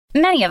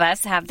Many of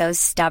us have those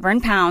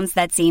stubborn pounds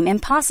that seem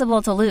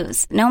impossible to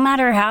lose, no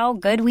matter how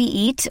good we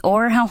eat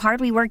or how hard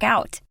we work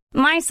out.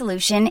 My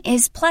solution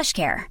is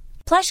PlushCare.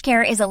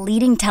 PlushCare is a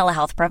leading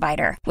telehealth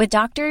provider with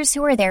doctors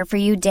who are there for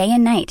you day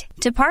and night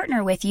to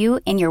partner with you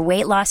in your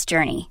weight loss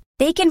journey.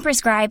 They can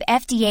prescribe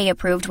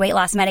FDA-approved weight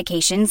loss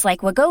medications like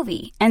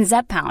Wegovy and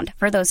Zepbound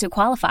for those who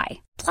qualify.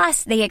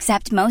 Plus, they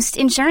accept most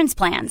insurance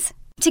plans.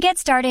 To get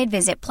started,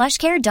 visit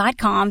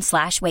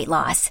plushcare.com/weight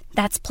loss.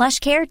 That's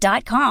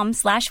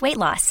plushcare.com/weight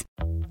loss.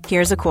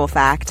 Here's a cool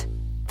fact.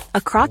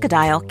 A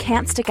crocodile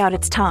can't stick out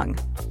its tongue.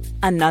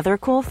 Another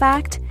cool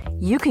fact,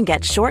 you can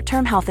get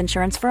short-term health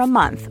insurance for a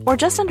month or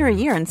just under a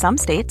year in some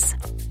states.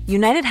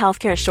 United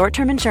Healthcare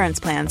short-term insurance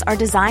plans are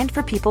designed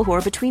for people who are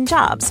between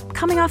jobs,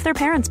 coming off their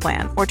parents'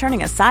 plan, or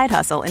turning a side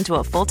hustle into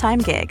a full-time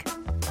gig.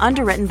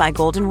 Underwritten by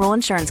Golden Rule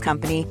Insurance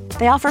Company,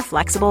 they offer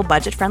flexible,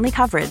 budget-friendly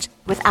coverage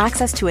with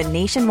access to a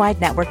nationwide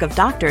network of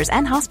doctors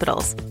and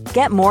hospitals.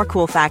 Get more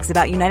cool facts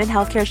about United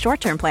Healthcare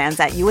short-term plans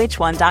at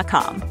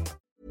uh1.com.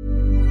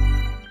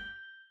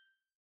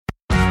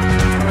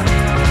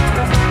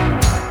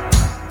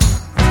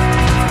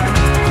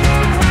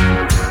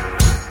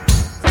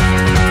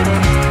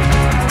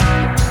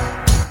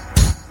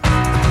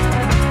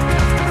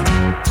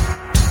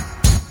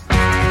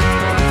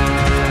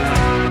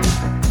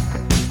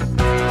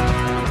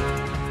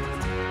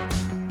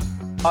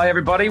 Hi,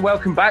 everybody.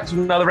 Welcome back to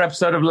another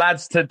episode of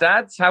Lads to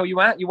Dads. How are you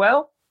at? You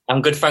well?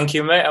 I'm good, thank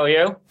you, mate. How are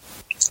you?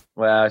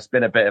 Well, it's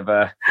been a bit of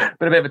a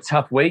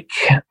tough week,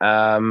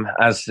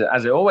 as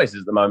it always is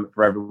at the moment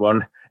for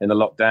everyone in the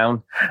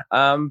lockdown.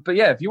 But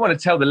yeah, if you want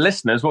to tell the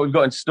listeners what we've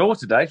got in store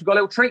today, we've got a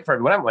little treat for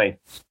everyone, haven't we?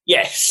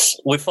 Yes,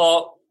 we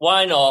thought,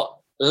 why not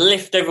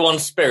lift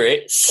everyone's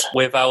spirits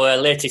with our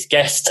latest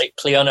guest,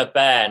 Cleona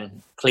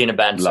Byrne.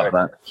 Love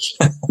that.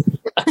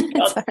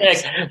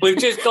 We've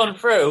just gone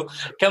through.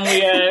 Can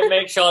we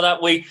make sure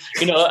that we,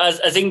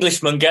 as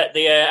Englishmen, get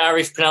the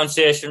Irish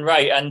pronunciation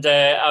right? And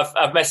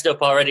I've messed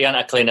up already, haven't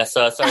I, Cleona?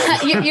 So sorry.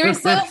 You're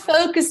so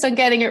focused on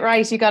getting it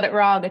right, you got it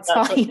wrong. It's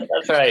fine.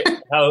 That's right.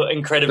 How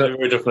incredibly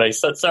rude of me.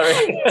 So sorry.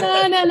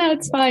 No,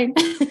 it's fine.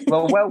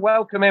 Well,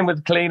 welcome in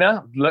with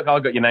Cleona. Look, I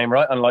got your name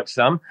right, unlike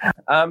some.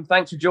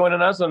 Thanks for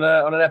joining us on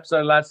an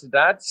episode of Lads to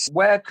Dads.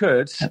 Where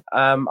could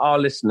our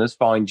listeners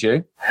find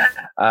you,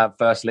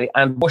 firstly?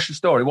 And what's your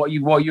story? What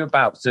are you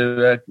about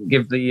to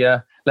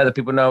let the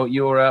people know what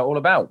you're all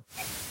about?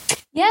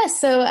 Yeah,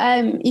 so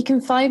you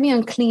can find me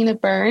on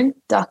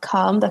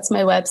cleanabyrne.com. That's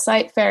my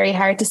website. Very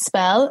hard to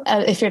spell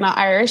if you're not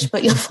Irish,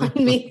 but you'll find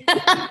me.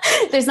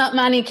 There's not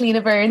many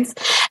Cleona Byrnes.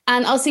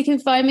 And also you can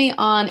find me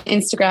on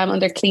Instagram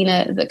under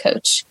Cleona the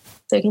Coach.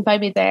 So you can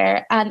find me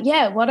there. And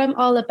yeah, what I'm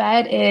all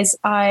about is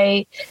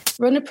I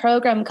run a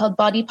program called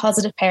Body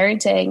Positive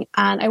Parenting.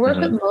 And I work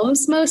with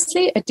mums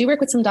mostly. I do work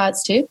with some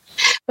dads too.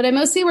 But I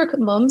mostly work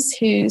with mums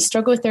who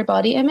struggle with their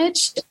body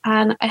image.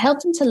 And I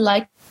help them to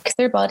like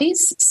their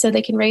bodies so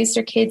they can raise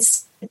their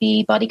kids to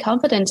be body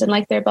confident and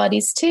like their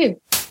bodies too.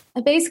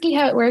 And basically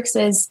how it works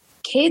is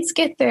kids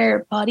get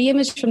their body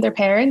image from their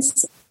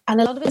parents. And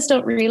a lot of us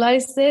don't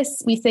realize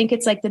this. We think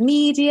it's like the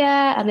media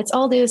and it's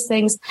all those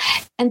things.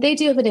 And they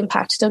do have an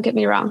impact, don't get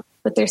me wrong,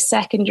 but they're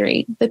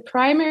secondary. The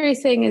primary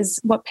thing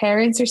is what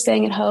parents are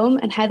saying at home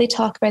and how they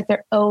talk about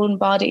their own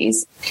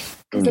bodies.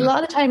 Because a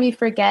lot of the time you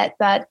forget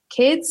that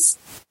kids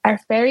are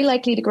very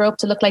likely to grow up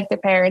to look like their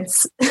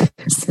parents.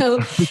 So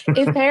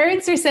if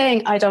parents are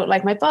saying, I don't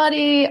like my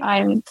body,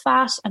 I'm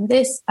fat, I'm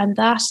this and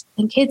that,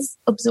 and kids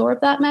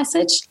absorb that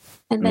message.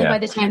 And then by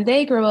the time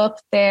they grow up,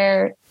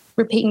 they're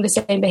repeating the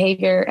same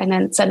behavior and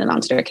then sending it on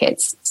to their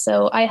kids.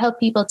 So I help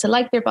people to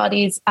like their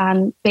bodies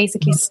and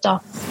basically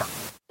stop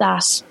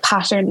that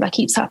pattern that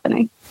keeps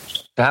happening.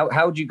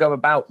 How do you go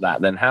about that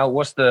then?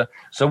 What's the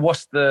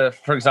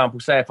for example,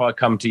 say if I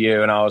come to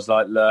you and I was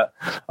like, look,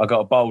 I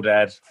got a bald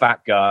head,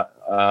 fat gut,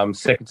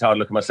 sick and tired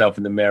looking myself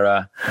in the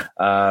mirror,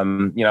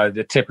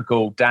 the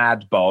typical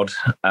dad bod,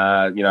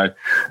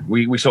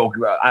 we sort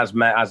of, as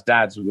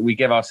dads, we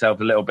give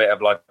ourselves a little bit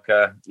of like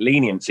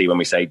leniency when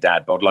we say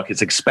dad bod, like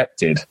it's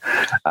expected, so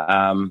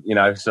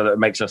that it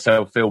makes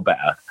ourselves feel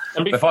better.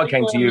 But if I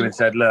came to you and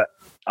said, look,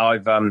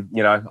 I've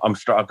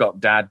got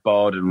dad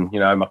bod, and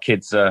my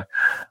kids.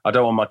 I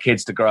don't want my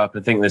kids to grow up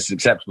and think this is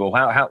acceptable.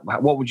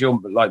 What would your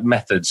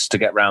methods to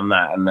get around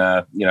that and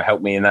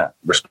help me in that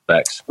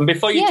respect? And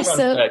before you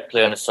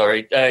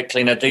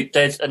Cleona,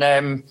 there's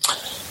an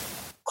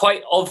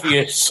quite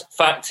obvious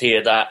fact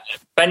here that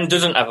Ben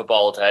doesn't have a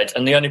bald head,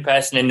 and the only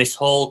person in this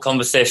whole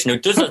conversation who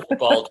does have a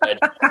bald head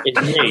is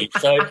me.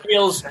 So it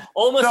feels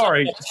almost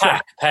like an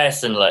attack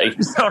personally.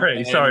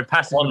 Sorry,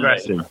 passive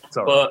aggression.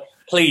 But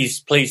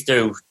please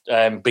do,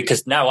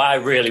 because now I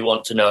really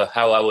want to know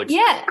how I would.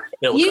 Yeah,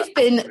 you've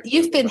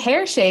been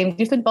hair shamed,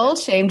 you've been bald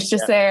shamed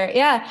just there.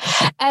 Yeah.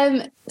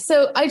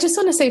 So I just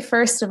want to say,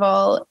 first of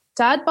all,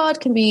 dad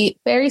bod can be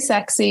very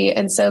sexy,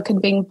 and so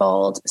can being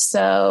bald.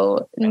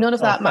 So none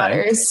of that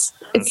matters.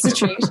 It's the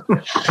truth.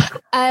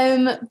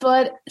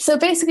 But so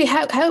basically,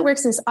 how it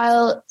works is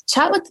I'll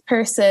chat with the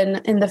person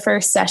in the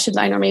first session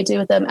that I normally do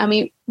with them, and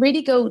we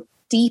really go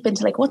deep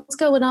into like, what's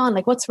going on?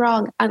 Like, what's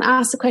wrong? And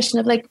ask the question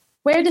of like,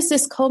 where does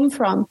this come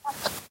from?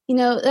 You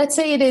know, let's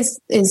say it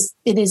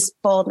is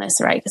baldness,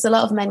 right? Because a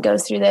lot of men go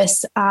through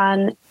this,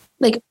 and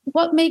like,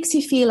 what makes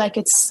you feel like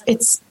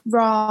it's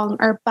wrong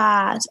or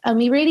bad? And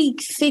we really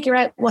figure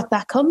out what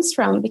that comes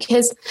from,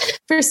 because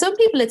for some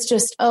people it's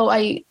just,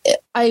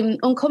 I'm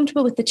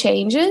uncomfortable with the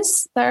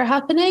changes that are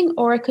happening,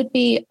 or it could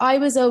be, I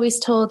was always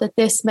told that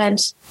this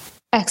meant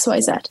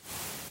XYZ.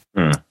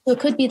 So it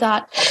could be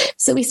that.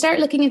 So we start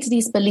looking into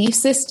these belief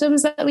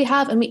systems that we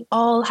have, and we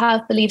all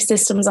have belief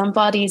systems on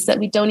bodies that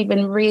we don't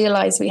even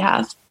realize we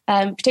have,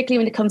 particularly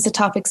when it comes to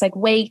topics like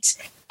weight,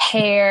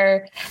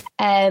 hair.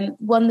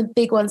 One of the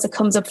big ones that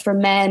comes up for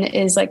men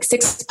is like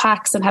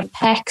 6-packs and have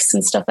pecs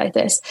and stuff like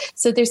this.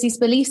 So there's these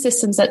belief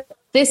systems that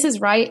this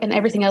is right and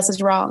everything else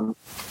is wrong.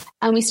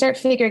 And we start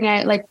figuring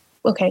out like,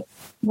 okay,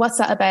 what's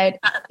that about?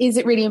 Is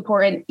it really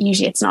important?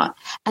 Usually it's not.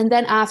 And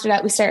then after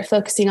that, we start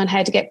focusing on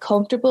how to get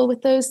comfortable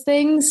with those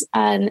things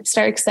and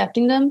start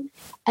accepting them.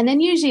 And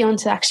then usually on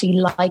to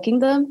actually liking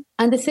them.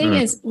 And the thing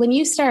is, when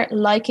you start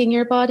liking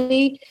your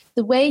body,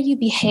 the way you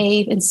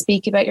behave and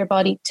speak about your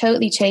body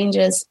totally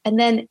changes. And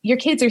then your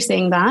kids are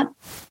seeing that.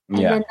 And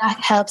then that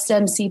helps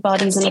them see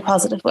bodies in a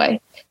positive way.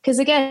 Because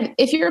again,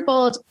 if you're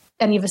bald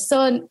and you have a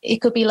son, it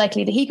could be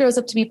likely that he grows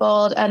up to be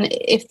bald. And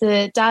if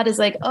the dad is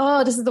like,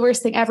 oh, this is the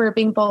worst thing ever,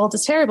 being bald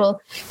is terrible,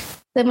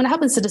 then when it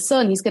happens to the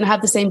son, he's going to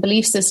have the same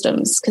belief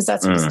systems because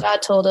that's what his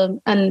dad told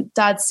him. And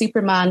dad's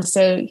Superman,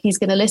 so he's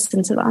going to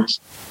listen to that.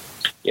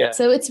 Yeah.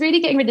 So it's really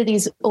getting rid of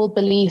these old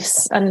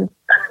beliefs, and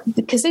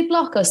because they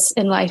block us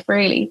in life,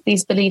 really,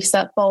 these beliefs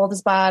that bald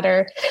is bad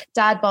or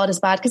dad bod is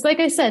bad. Because like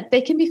I said,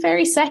 they can be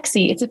very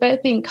sexy. It's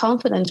about being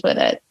confident with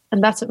it.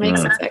 And that's what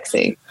makes it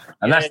sexy.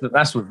 And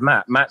that's with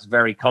Matt. Matt's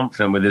very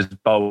confident with his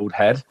bald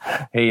head.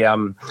 He,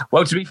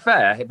 well, to be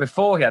fair,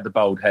 before he had the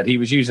bald head, he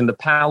was using the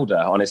powder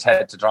on his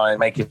head to try and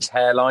make his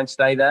hairline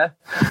stay there.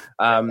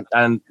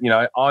 And you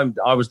know,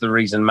 I was the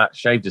reason Matt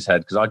shaved his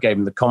head, because I gave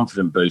him the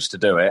confident boost to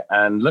do it.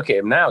 And look at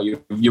him now.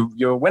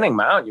 You're winning,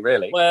 Matt, aren't you?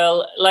 Really?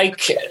 Well, like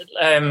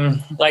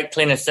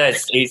Plina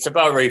says, it's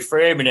about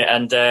reframing it.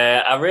 And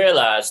I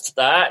realised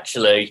that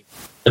actually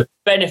the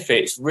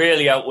benefits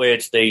really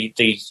outweighed the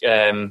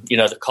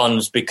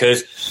cons,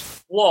 because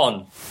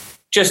one,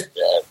 just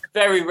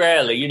very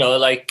rarely, you know,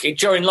 like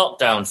during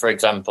lockdown, for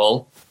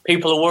example,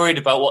 people are worried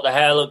about what the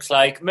hair looks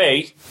like.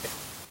 Me,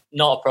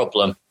 not a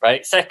problem,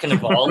 right? Second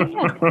of all,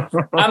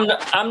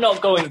 I'm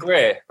not going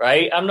grey,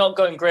 right? I'm not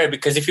going grey,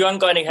 because if you haven't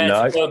got any hair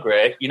to go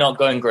grey, you're not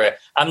going grey.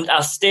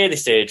 I'll stay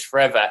this age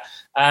forever.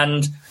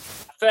 And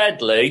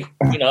thirdly,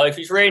 you know, if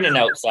it's raining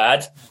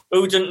outside,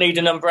 who doesn't need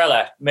an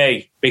umbrella?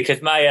 Me,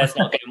 because my hair's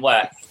not getting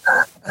wet.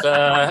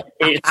 So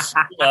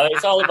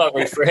it's all about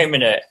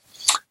reframing it.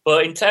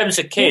 But in terms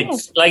of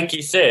kids, like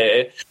you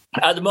say,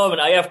 at the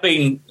moment, I have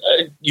been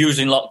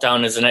using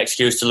lockdown as an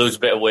excuse to lose a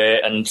bit of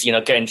weight and, you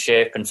know, get in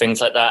shape and things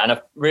like that. And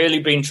I've really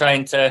been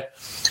trying to,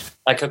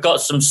 like, I've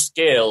got some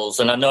scales,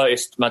 and I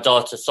noticed my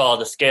daughter saw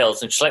the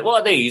scales and she's like,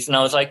 what are these? And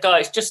I was like, oh,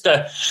 it's just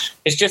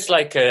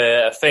like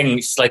a thing.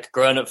 It's like a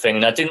grown-up thing.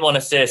 And I didn't want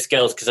to say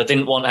scales because I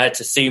didn't want her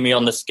to see me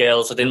on the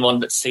scales. I didn't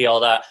want her to see all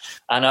that.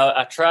 And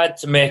I tried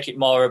to make it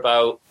more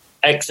about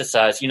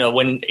exercise, you know,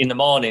 when in the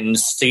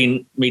mornings,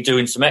 seeing me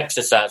doing some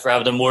exercise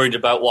rather than worried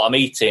about what I'm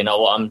eating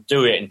or what I'm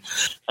doing.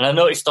 And I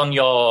noticed on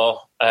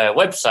your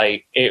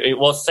website, it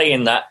was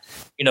saying that,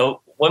 you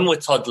know, when we're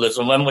toddlers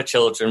and when we're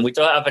children, we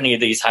don't have any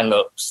of these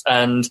hang-ups.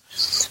 And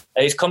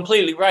it's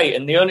completely right.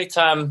 And the only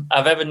time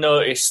I've ever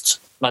noticed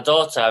my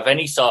daughter have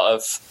any sort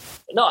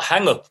of, not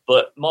hang-up,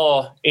 but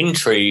more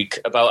intrigue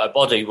about her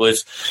body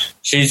was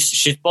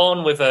she's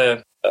born with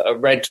a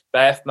red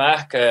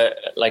birthmark,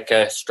 like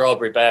a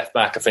strawberry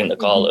birthmark, I think they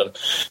call them.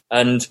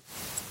 And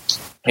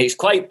it's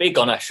quite big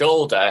on her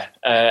shoulder,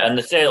 and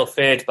the tail will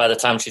fade by the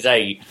time she's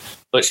 8.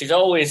 But she's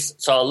always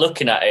sort of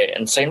looking at it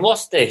and saying,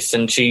 what's this?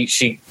 And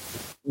she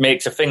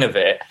makes a thing of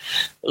it.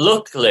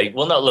 Luckily,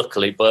 well, not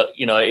luckily, but,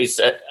 you know, it's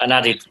an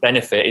added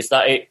benefit is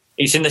that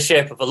it's in the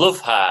shape of a love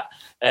heart.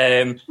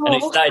 And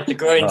it started to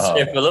grow in the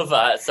shape of a love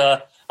heart.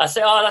 So I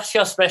say, oh, that's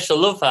your special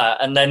love heart.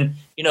 And then,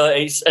 you know,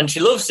 and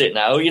she loves it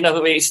now, you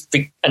know,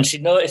 and she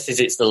notices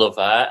it's the love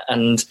heart.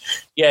 And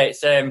yeah,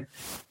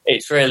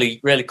 it's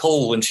really, really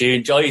cool when she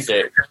enjoys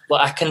it.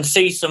 But I can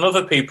see some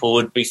other people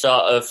would be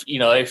sort of, you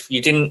know, if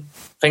you didn't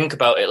think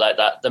about it like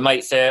that, they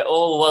might say,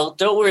 oh, well,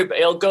 don't worry,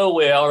 it'll go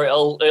away, or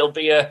it'll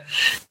be a,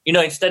 you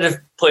know, instead of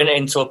putting it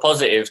into a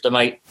positive, they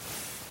might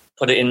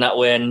put it in that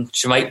way, and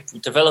she might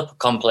develop a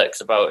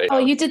complex about it. Oh,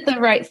 you did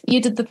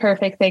the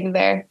perfect thing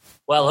there.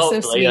 Well,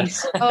 hopefully, so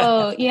sweet. Yeah.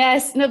 Oh,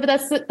 yes. No, but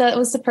that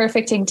was the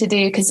perfect thing to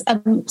do, because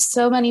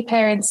so many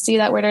parents do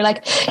that where they're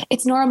like,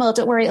 it's normal,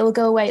 don't worry, it'll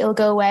go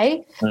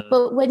away.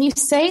 But when you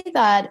say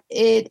that,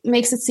 it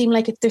makes it seem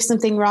like there's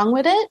something wrong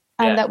with it,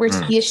 and that we're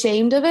to be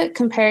ashamed of it,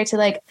 compared to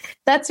like,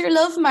 that's your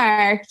love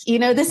mark. You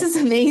know, this is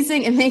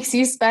amazing. It makes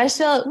you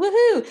special.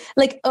 Woohoo.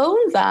 Like, own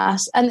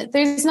that. And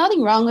there's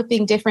nothing wrong with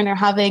being different or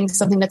having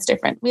something that's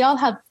different. We all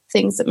have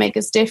things that make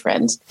us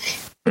different.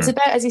 It's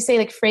about, as you say,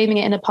 like framing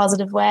it in a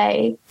positive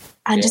way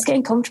and just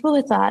getting comfortable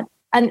with that.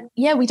 And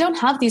yeah, we don't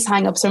have these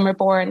hang-ups when we're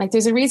born. Like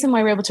there's a reason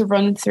why we're able to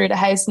run through the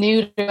house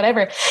nude or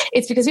whatever.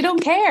 It's because we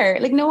don't care.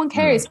 Like no one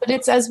cares. But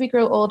it's as we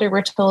grow older,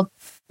 we're told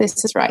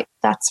this is right,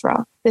 that's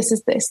wrong, this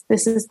is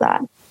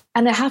that.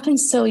 And it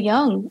happens so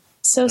young.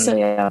 So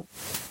young.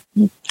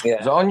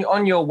 Yeah. So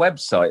on your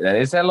website then,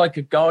 is there like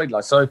a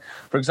guideline? So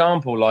for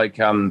example, like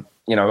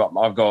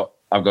I've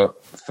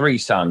got 3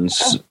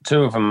 sons.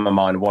 2 of them are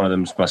mine. One of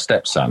them's my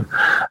stepson.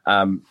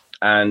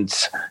 And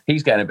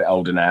he's getting a bit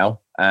older now.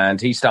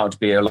 And he's starting to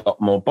be a lot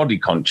more body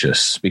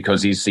conscious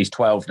because he's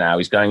 12 now.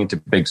 He's going into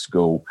big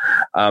school.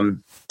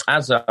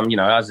 As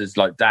his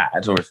like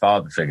dad or his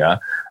father figure,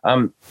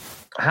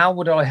 how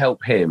would I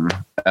help him?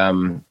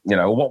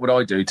 What would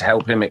I do to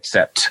help him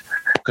accept?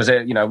 Because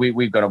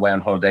we've gone away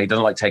on holiday. He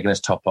doesn't like taking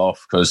his top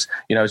off because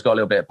he's got a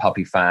little bit of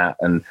puppy fat,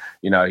 and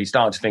he's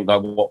starting to think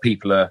like what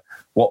people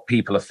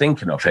are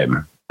thinking of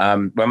him.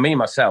 Well, me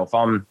myself,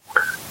 I'm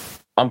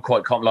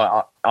quite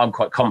I'm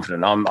quite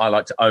confident. I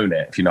like to own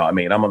it, if you know what I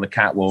mean. I'm on the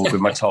catwalk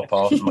with my top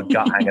off, my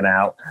gut hanging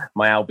out,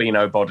 my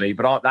albino body,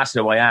 but that's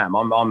who I am.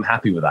 I'm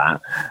happy with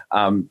that.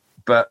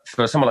 But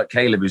for someone like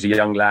Caleb, who's a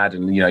young lad,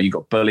 and you've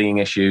got bullying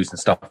issues and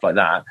stuff like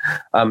that,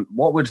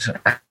 what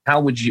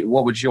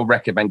would your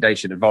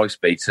recommendation, advice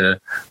be to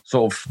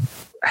sort of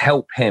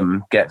help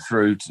him get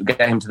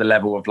him to the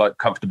level of like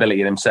comfortability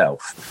in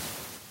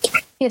himself?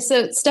 Yeah,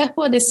 so step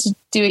 1 is to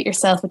do it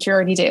yourself, what you're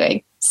already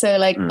doing. So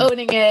like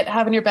owning it,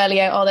 having your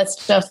belly out, all that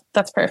stuff,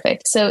 that's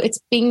perfect. So it's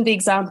being the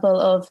example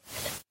of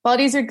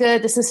bodies are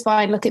good, this is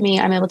fine, look at me,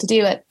 I'm able to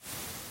do it.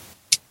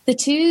 The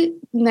 2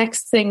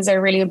 next things are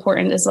really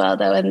important as well,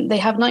 though, and they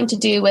have nothing to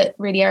do with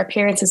really our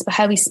appearances, but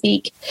how we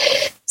speak.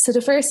 So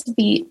the first would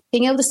be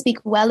being able to speak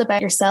well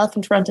about yourself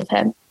in front of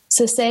him.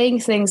 So saying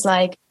things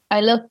like, I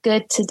look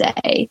good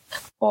today,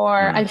 or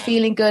I'm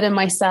feeling good in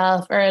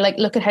myself, or like,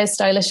 look at how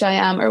stylish I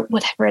am, or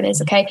whatever it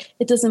is. Okay.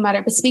 It doesn't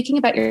matter. But speaking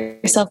about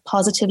yourself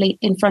positively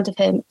in front of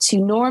him to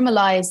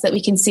normalize that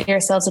we can see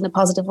ourselves in a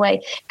positive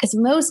way. Because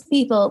most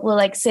people will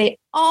like say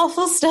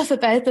awful stuff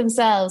about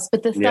themselves,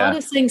 but the thought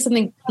of saying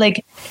something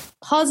like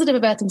positive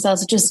about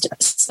themselves is just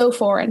so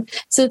foreign.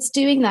 So it's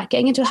doing that,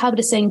 getting into a habit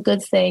of saying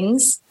good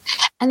things.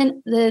 And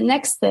then the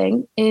next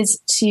thing is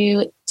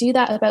to do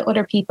that about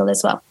other people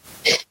as well.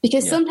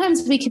 Because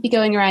sometimes we could be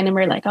going around and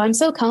we're like, oh, I'm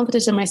so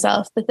confident in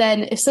myself. But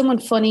then if someone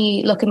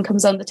funny looking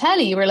comes on the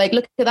telly, we're like,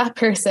 look at that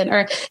person.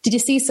 Or did you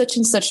see such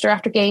and such? They're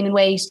after gaining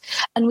weight.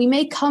 And we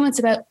make comments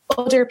about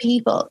other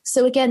people.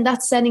 So again,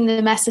 that's sending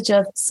the message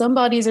of some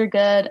bodies are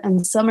good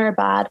and some are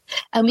bad.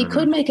 And we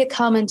could make a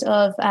comment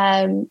of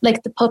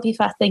like the puppy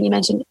fat thing you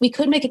mentioned. We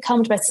could make a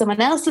comment about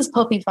someone else's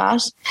puppy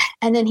fat.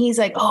 And then he's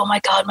like, oh my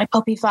God, my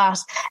puppy fat.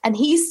 And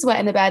he's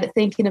sweating about it,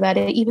 thinking about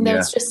it, even though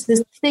it's just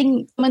this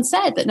thing someone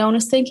said that no one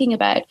was thinking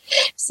about.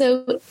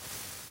 So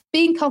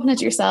being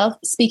confident in yourself,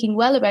 speaking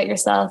well about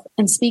yourself,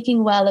 and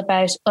speaking well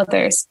about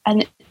others.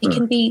 And it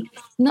can be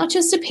not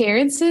just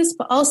appearances,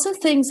 but also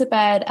things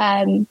about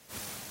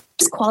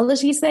just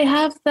qualities they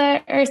have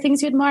that are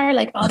things you admire,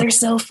 like, oh, they're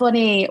so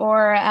funny,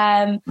 or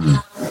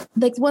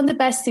like one of the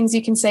best things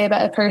you can say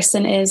about a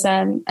person is,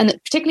 and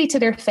particularly to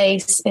their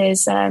face,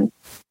 is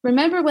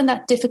remember when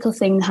that difficult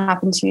thing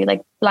happened to you,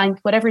 like blank,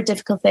 whatever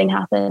difficult thing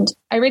happened.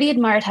 I really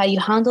admired how you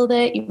handled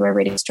it. You were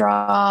really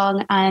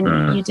strong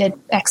and you did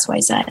X,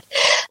 Y, Z.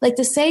 Like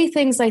to say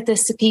things like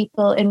this to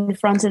people in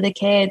front of the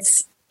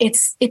kids,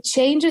 it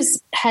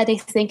changes how they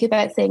think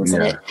about things,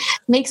 and it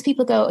makes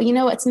people go,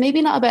 it's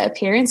maybe not about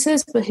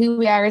appearances, but who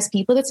we are as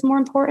people that's more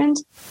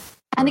important.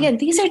 And again,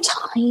 these are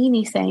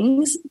tiny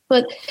things,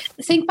 but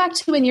think back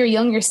to when you're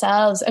young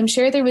yourselves. I'm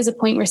sure there was a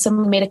point where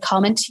someone made a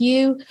comment to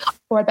you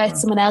or about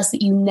someone else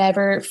that you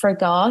never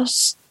forgot.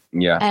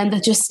 Yeah. And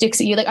that just sticks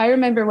at you. Like I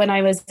remember when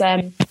I was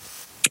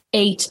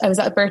 8, I was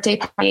at a birthday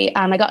party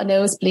and I got a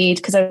nosebleed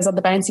because I was on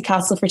the bouncy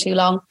castle for too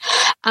long.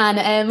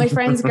 And my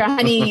friend's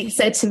granny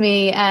said to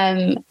me,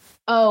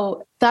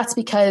 oh, that's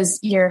because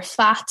you're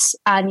fat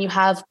and you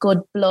have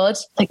good blood.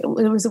 Like it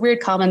was a weird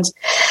comment.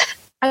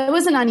 I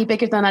wasn't any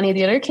bigger than any of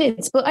the other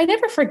kids, but I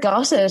never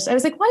forgot it. I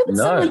was like, why would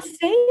someone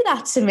say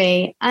that to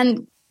me?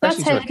 And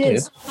that's how it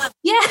is.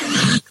 Yeah.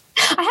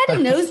 I had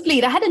a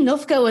nosebleed. I had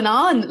enough going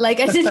on. Like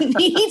I didn't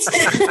need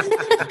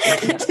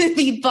to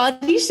be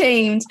body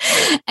shamed.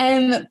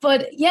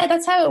 But yeah,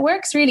 that's how it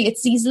works really.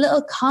 It's these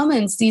little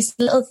comments, these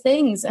little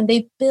things, and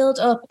they build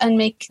up and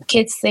make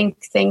kids think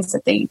things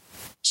that they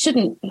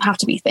shouldn't have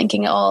to be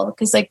thinking at all,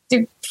 because like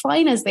they're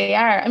fine as they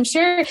are. I'm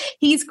sure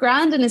he's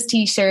grand in his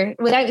t-shirt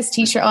without his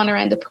t-shirt on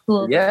around the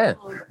pool. Yeah.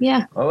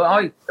 Well,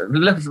 I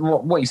look at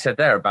what you said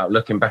there about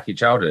looking back at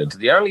childhood.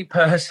 The only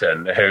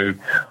person who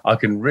I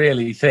can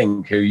really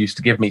think who used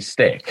to give me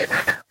stick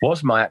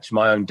was my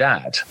own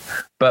dad.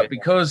 But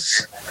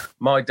because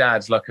my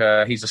dad's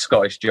he's a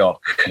Scottish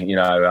jock,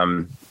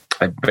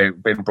 I've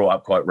been brought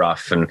up quite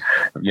rough, and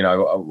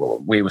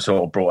we were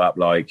sort of brought up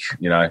like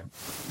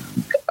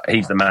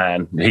he's the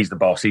man, he's the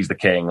boss, he's the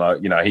king,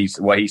 like, you know, he's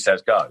what he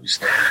says goes.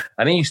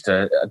 And he used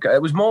to,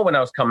 it was more when I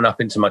was coming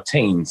up into my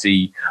teens,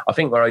 I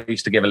think where I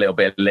used to give a little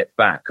bit of lip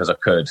back because I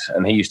could,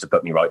 and he used to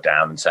put me right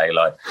down and say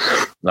like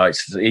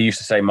he used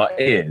to say my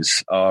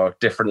ears are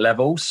different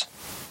levels.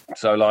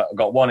 So like I've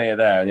got one ear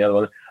there and the other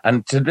one,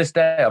 and to this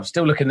day I'm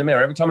still looking in the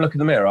mirror. Every time I look in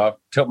the mirror I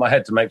tilt my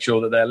head to make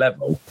sure that they're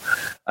level.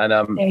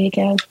 And there you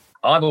go.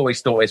 I've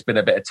always thought it's been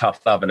a bit of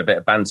tough love and a bit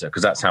of banter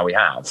because that's how we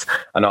have.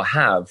 And I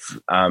have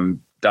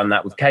done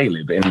that with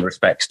Caleb in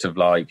respects to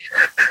like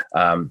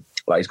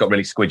he's got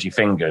really squidgy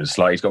fingers.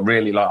 Like he's got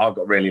really like, I've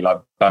got really like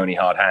bony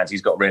hard hands.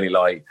 He's got really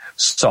like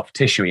soft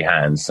tissuey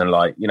hands. And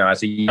like, you know,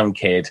 as a young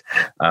kid,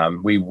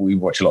 we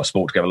watch a lot of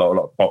sport together, a lot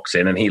of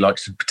boxing, and he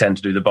likes to pretend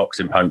to do the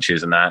boxing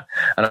punches and that.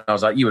 And I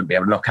was like, you wouldn't be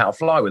able to knock out a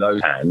fly with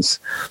those hands.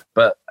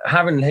 But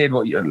having heard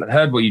what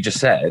you just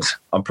said,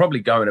 I'm probably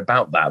going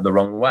about that the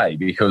wrong way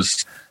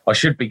because I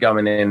should be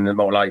going in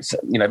more like,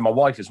 you know, my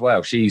wife as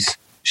well. She's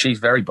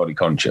very body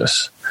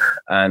conscious,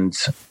 and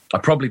I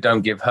probably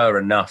don't give her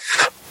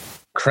enough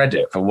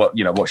credit for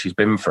what she's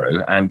been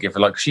through, and give her,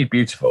 like, she's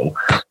beautiful,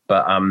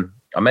 but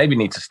I maybe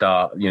need to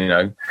start, you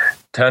know,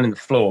 turning the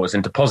flaws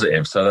into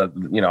positive, so that,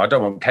 you know, I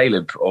don't want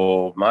Caleb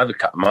or my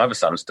other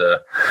sons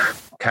to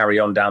carry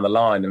on down the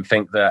line and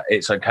think that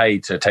it's okay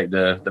to take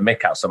the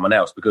mick out of someone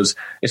else, because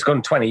it's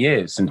gone 20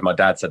 years since my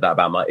dad said that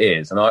about my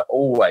ears, and I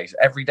always,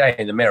 every day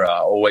in the mirror, I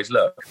always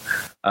look.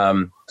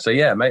 So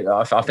yeah, mate,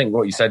 I think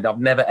what you said, I've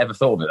never ever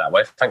thought of it that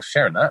way. Thanks for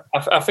sharing that.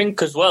 I think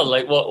as well,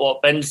 like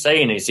what Ben's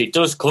saying is, it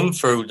does come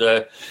through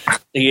the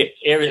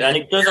area, and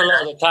it does a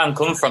lot of the time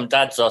come from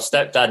dads or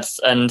stepdads.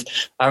 And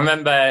I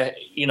remember,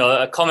 you know,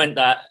 a comment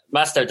that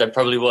my stepdad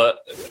probably won't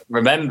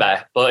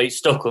remember, but it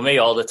stuck with me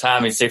all the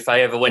time, is if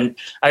I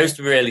used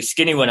to be really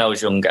skinny when I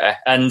was younger,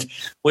 and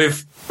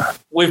with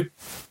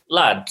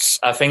lads,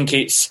 I think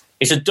it's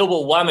a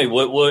double whammy.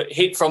 We're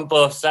hit from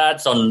both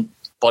sides on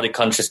body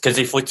conscious, because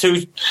if we're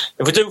too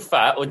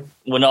fat,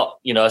 we're not,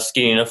 you know,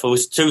 skinny enough. If we're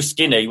too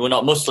skinny, we're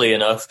not muscly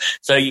enough.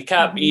 So you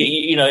can't,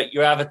 you know,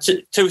 you're either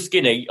too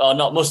skinny or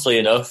not muscly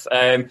enough.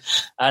 And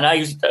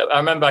I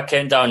remember I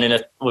came down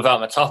without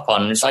my top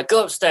on, and it's like,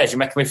 go upstairs, you're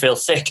making me feel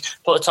sick,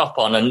 put a top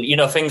on, and, you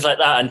know, things like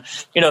that. And,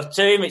 you know,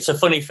 to him, it's a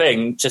funny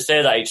thing to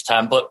say that each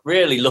time, but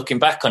really looking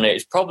back on it,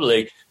 it's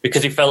probably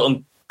because he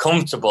felt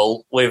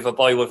comfortable with a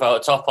boy without a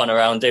top on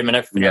around him and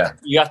everything. Yeah.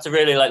 You have to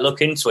really like look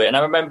into it. And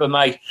I remember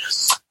my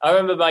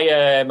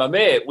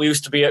mate, we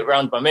used to be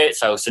around my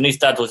mate's house, and his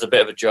dad was a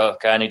bit of a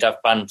joker, and he'd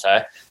have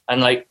banter. And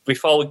like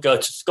before we'd go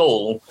to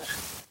school,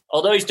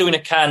 although he's doing a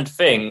canned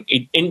thing,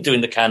 he ain't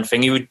doing the canned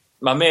thing.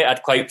 My mate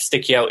had quite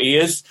sticky out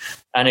ears,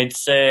 and he'd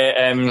say,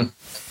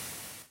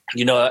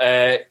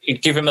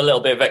 he'd give him a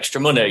little bit of extra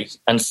money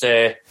and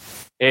say,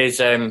 here's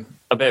a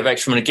bit of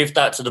extra money, give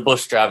that to the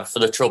bus driver for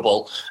the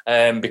trouble,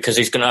 because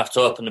he's going to have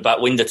to open the back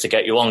window to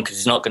get you on, because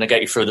he's not going to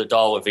get you through the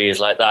door with ears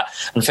like that,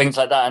 and things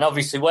like that. And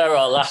obviously we're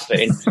all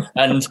laughing,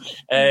 and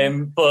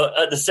but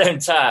at the same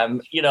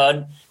time, you know,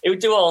 and he would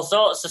do all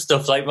sorts of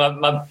stuff. Like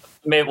my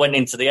mate went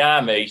into the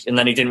army, and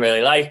then he didn't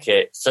really like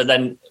it. So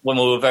then when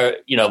we were very,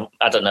 you know,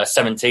 I don't know,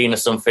 17 or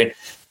something,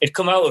 he'd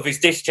come out with his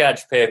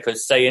discharge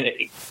papers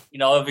saying, you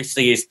know,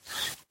 obviously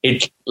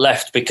he'd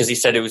left because he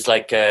said it was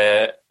like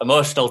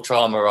emotional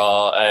trauma,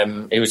 or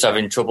he was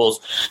having troubles.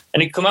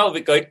 And he'd come out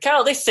with it going,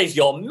 Carl, this says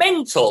you're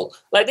mental.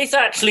 Like, this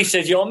actually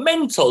says you're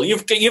mental.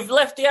 You've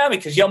left the army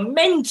because you're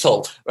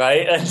mental,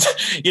 right? And,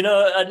 you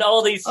know, and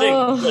all these things.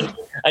 Oh.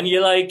 And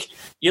you're like,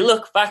 you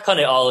look back on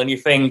it all and you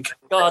think,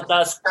 God,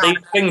 these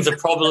things are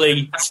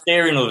probably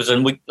steering with us.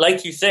 And we,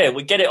 like you say,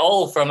 we get it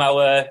all from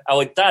our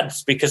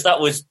dads, because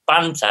that was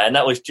banter and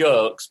that was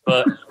jokes.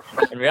 But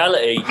in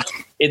reality,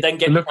 it then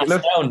gets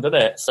passed down,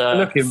 doesn't it? So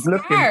looking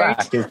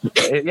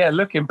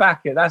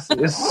back,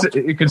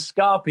 it can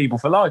scar people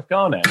for life,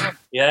 can't it?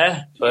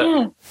 Yeah,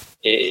 but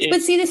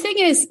see, the thing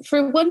is,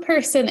 for one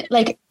person,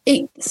 like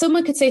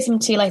someone could say something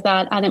to you like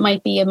that, and it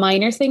might be a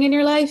minor thing in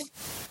your life,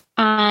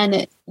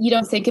 and you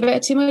don't think about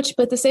it too much.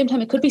 But at the same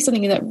time, it could be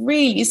something that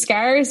really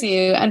scars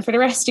you, and for the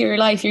rest of your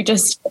life, you're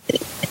just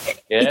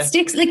it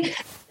sticks.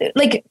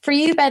 Like for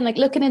you, Ben, like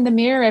looking in the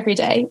mirror every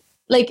day,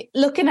 like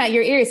looking at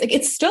your ears, like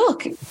it's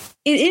stuck.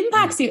 It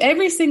impacts you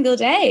every single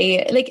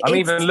day. Like I'm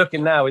even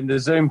looking now in the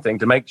Zoom thing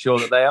to make sure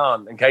that they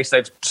aren't, in case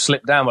they've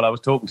slipped down while I was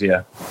talking to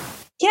you.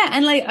 Yeah,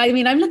 and like, I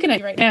mean, I'm looking at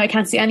it right now. I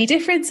can't see any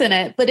difference in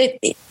it, but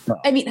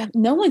I mean,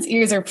 no one's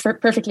ears are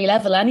perfectly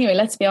level anyway,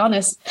 let's be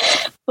honest.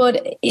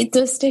 But it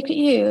does stick with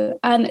you.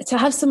 And to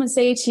have someone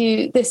say to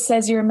you, this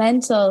says you're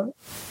mental.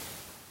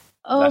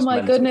 Oh, that's my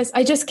mental. Goodness.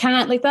 I just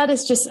can't. Like, that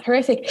is just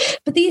horrific.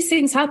 But these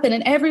things happen,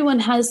 and everyone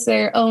has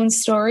their own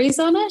stories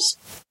on it.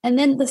 And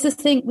then this is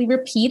the thing, we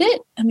repeat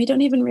it and we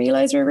don't even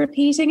realize we're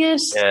repeating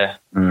it. Yeah.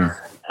 Mm.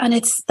 And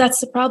that's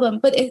the problem.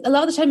 But a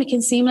lot of the time it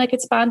can seem like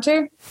it's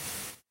banter.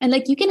 And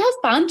like, you can have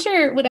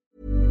banter with.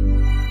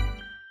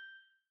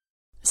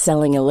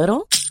 Selling a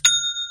little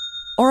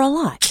or a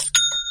lot?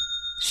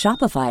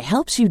 Shopify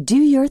helps you do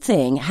your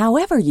thing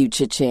however you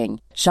cha-ching.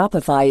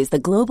 Shopify is the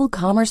global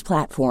commerce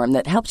platform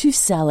that helps you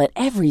sell at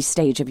every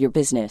stage of your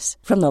business.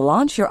 From the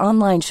launch your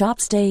online shop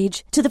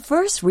stage to the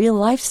first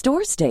real-life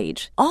store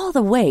stage, all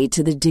the way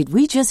to the did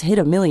we just hit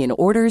a million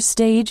orders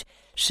stage.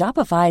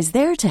 Shopify is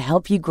there to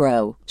help you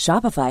grow.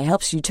 Shopify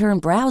helps you turn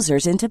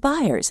browsers into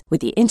buyers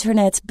with the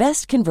internet's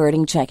best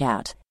converting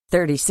checkout.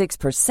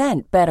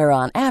 36% better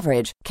on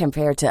average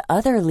compared to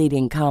other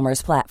leading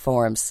commerce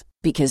platforms.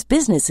 Because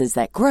businesses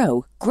that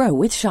grow, grow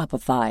with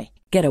Shopify.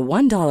 Get a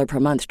 $1 per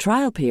month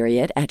trial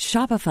period at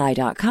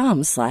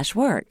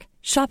shopify.com/work.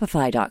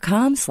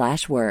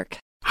 Shopify.com/work.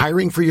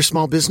 Hiring for your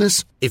small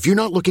business? If you're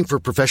not looking for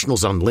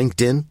professionals on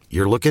LinkedIn,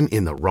 you're looking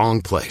in the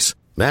wrong place.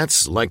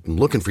 That's like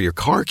looking for your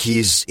car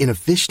keys in a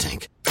fish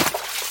tank.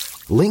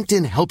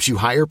 LinkedIn helps you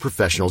hire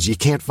professionals you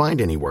can't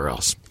find anywhere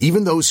else,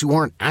 even those who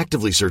aren't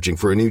actively searching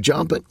for a new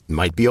job but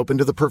might be open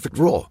to the perfect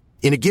role.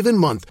 In a given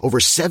month, over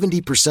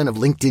 70% of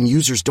LinkedIn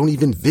users don't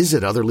even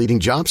visit other leading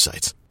job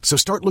sites. So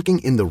start looking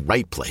in the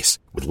right place.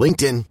 With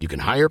LinkedIn, you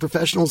can hire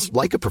professionals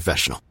like a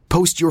professional.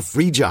 Post your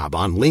free job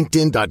on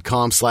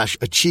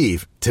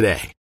linkedin.com/achieve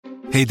today.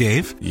 Hey,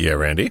 Dave. Yeah,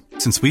 Randy.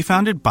 Since we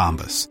founded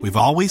Bombas, we've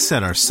always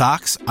said our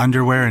socks,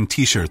 underwear, and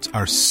T-shirts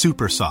are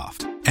super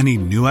soft. Any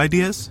new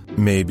ideas?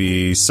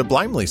 Maybe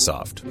sublimely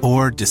soft.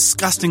 Or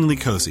disgustingly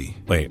cozy.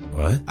 Wait,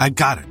 what? I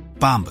got it.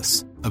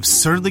 Bombas.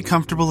 Absurdly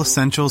comfortable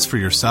essentials for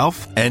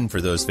yourself and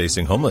for those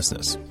facing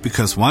homelessness.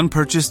 Because one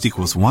purchased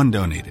equals one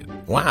donated.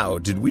 Wow,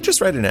 did we just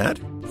write an ad?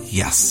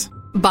 Yes.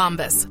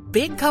 Bombas.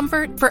 Big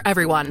comfort for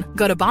everyone.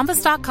 Go to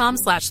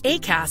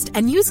bombas.com/ACAST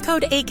and use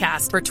code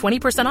ACAST for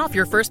 20% off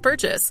your first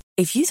purchase.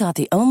 If you thought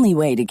the only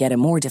way to get a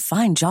more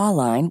defined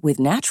jawline with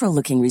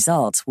natural-looking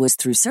results was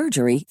through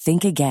surgery,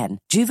 think again.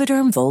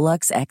 Juvederm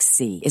Volux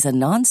XC is a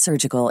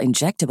non-surgical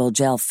injectable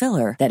gel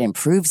filler that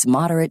improves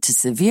moderate to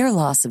severe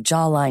loss of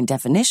jawline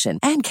definition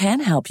and can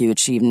help you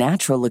achieve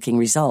natural-looking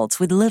results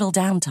with little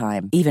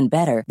downtime. Even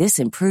better, this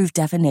improved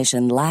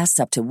definition lasts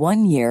up to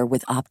 1 year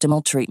with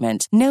optimal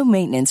treatment. No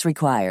maintenance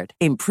required.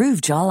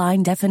 Improve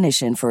jawline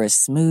definition for a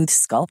smooth,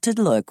 sculpted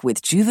look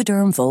with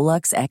Juvederm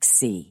Volux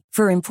XC.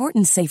 For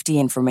important safety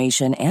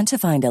information and to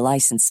find a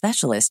licensed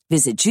specialist,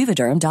 visit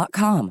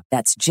Juvederm.com.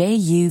 That's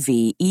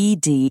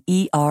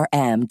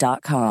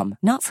JUVEDERM.com.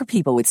 Not for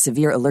people with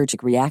severe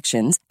allergic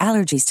reactions,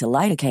 allergies to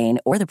lidocaine,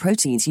 or the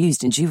proteins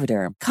used in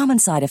Juvederm. Common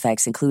side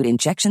effects include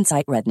injection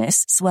site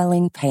redness,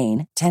 swelling,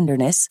 pain,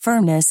 tenderness,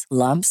 firmness,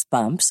 lumps,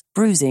 bumps,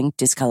 bruising,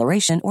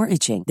 discoloration, or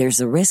itching. There's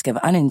a risk of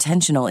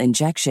unintentional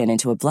injection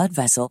into a blood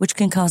vessel, which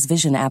can cause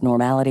vision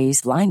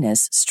abnormalities,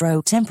 blindness,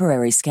 stroke,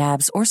 temporary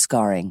scabs, or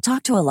scarring.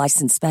 Talk to a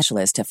licensed specialist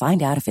to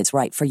find out if it's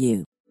right for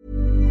you.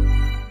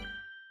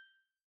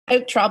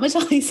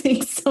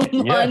 Traumatizing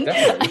someone.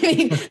 I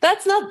mean,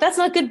 that's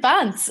not good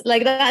bants.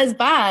 Like, that is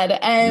bad.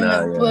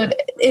 But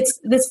it's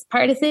this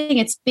part of the thing.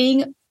 It's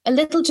being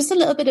just a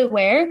little bit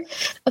aware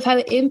of how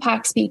it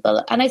impacts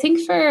people. And I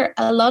think for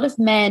a lot of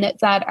men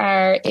that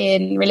are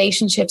in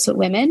relationships with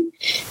women,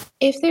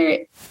 if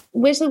they're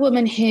with a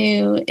woman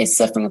who is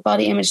suffering with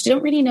body image, they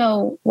don't really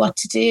know what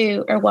to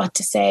do or what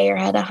to say or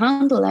how to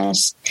handle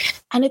it.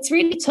 And it's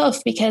really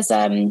tough because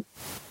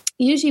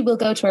usually we'll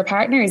go to our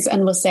partners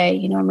and we'll say,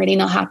 I'm really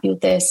not happy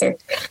with this, or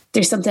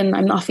there's something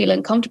I'm not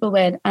feeling comfortable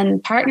with.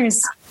 And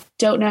partners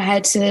don't know how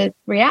to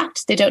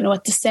react. They don't know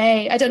what to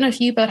say. I don't know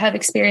if you both have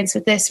experience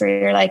with this,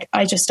 where you're like,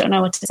 I just don't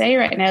know what to say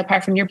right now,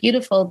 apart from you're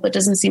beautiful, but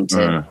doesn't seem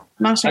to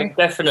matter.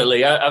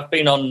 Definitely. I've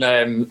been on,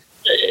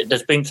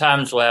 there's been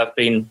times where I've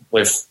been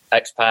with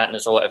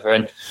ex-partners or whatever,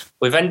 and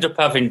we've ended up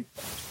having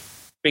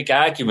big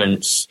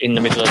arguments in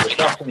the middle of the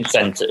shopping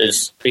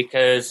centres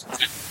because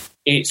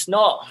it's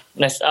not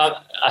necessarily,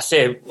 I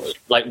say,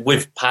 like,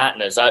 with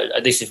partners.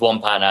 This is one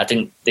partner. I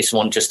think this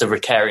one just a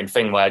recurring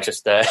thing where I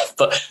just,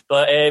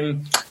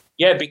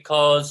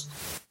 because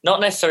not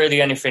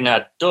necessarily anything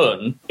I'd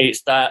done.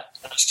 It's that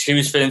she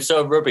was feeling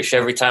so rubbish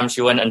every time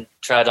she went and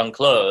tried on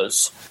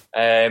clothes,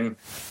 and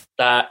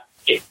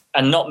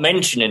not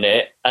mentioning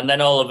it, and then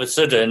all of a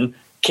sudden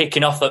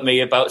kicking off at me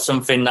about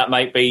something that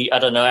might be, I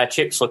don't know, our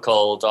chips were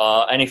cold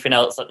or anything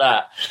else like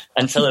that,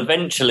 until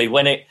eventually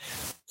when it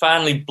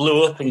finally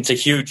blew up into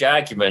huge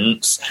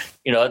arguments,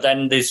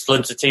 then there's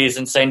floods of tears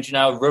and saying,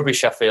 how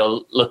rubbish I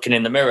feel looking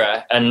in the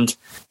mirror and,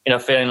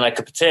 feeling like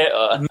a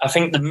potato. I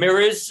think the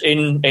mirrors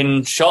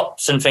in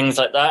shops and things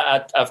like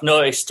that, I've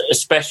noticed,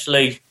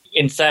 especially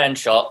in certain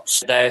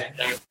shops, they're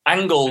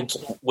angled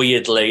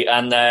weirdly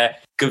and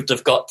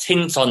they've got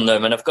tint on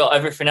them and I've got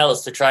everything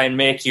else to try and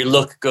make you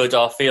look good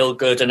or feel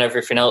good and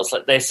everything else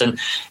like this. And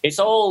it's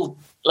all,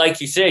 like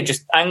you say,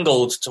 just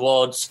angled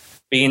towards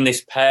being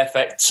this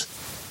perfect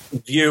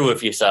view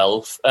of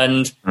yourself,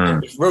 and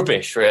it's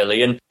rubbish,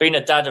 really. And being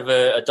a dad of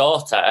a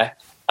daughter,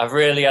 I've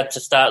really had to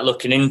start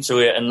looking into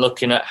it and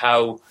looking at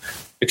how,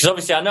 because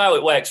obviously I know how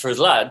it works for us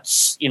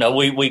lads.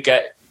 We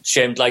get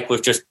shamed like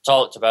we've just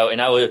talked about in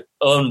our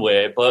own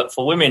way, but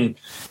for women,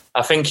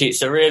 I think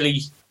it's a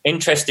really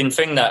interesting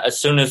thing that as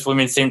soon as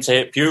women seem to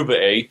hit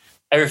puberty,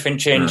 everything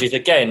changes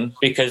again,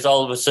 because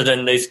all of a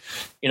sudden there's,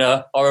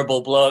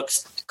 horrible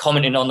blokes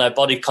commenting on their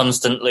body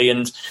constantly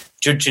and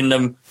judging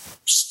them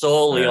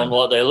solely on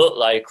what they look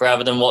like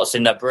rather than what's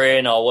in their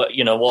brain or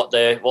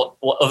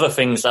what other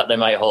things that they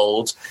might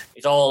hold.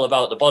 It's all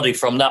about the body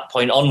from that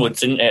point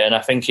onwards, isn't it? And I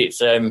think it's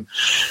something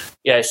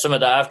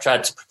that I've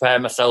tried to prepare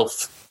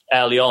myself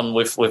early on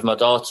with my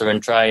daughter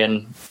and try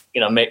and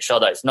make sure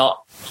that it's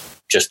not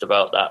just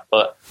about that.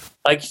 But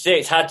like you say,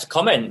 it's hard to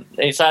comment.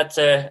 It's hard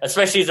to,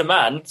 especially as a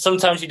man,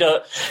 sometimes you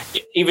don't,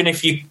 even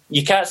if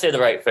you can't say the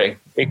right thing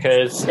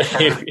because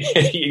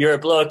you're a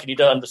bloke and you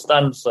don't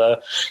understand. So,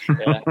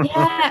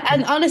 yeah.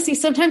 And honestly,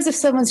 sometimes if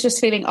someone's just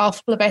feeling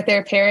awful about their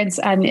appearance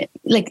and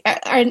like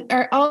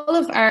all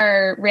of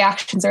our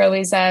reactions are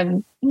always,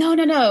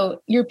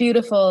 no, you're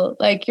beautiful.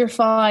 Like, you're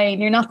fine.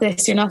 You're not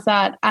this, you're not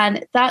that.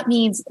 And that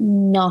means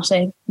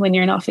nothing when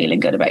you're not feeling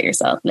good about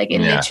yourself. Like,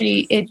 it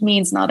literally, it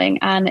means nothing.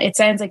 And it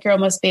sounds like you're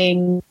almost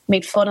being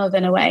made fun of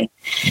in a way.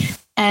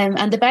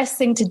 And the best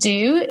thing to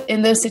do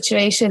in those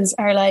situations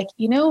are like,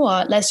 you know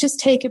what, let's just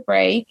take a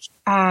break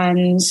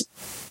and,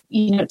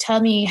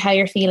 tell me how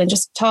you're feeling.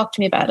 Just talk to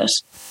me about it.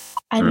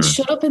 And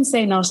shut up and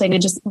say nothing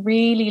and just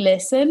really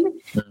listen.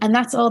 And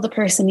that's all the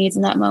person needs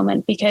in that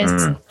moment,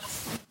 because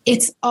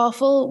it's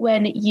awful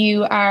when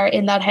you are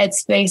in that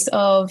headspace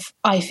of,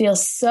 I feel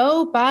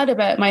so bad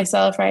about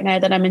myself right now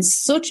that I'm in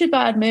such a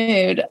bad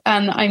mood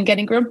and I'm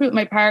getting grumpy with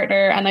my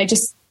partner and I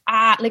just,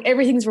 like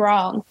everything's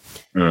wrong.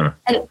 And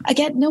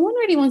again, no one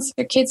really wants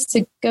their kids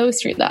to go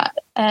through that.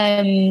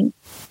 And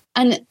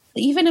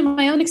even in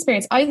my own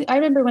experience, I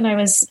remember when I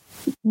was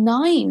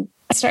 9,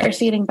 I started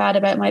feeling bad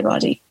about my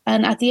body.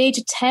 And at the age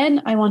of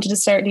 10, I wanted to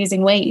start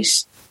losing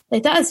weight.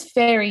 Like, that is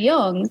very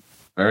young.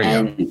 Very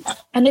young.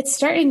 And it's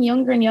starting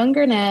younger and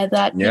younger now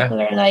that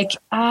people are like,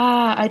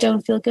 I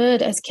don't feel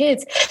good as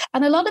kids.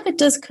 And a lot of it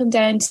does come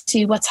down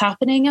to what's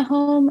happening at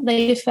home.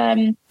 Like,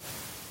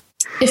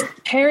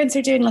 if parents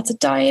are doing lots of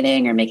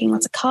dieting or making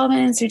lots of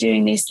comments or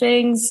doing these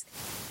things,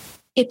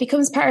 it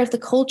becomes part of the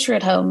culture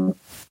at home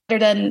rather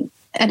than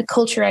a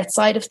culture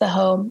outside of the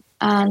home.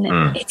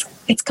 And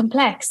it's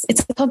complex.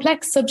 It's a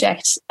complex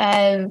subject.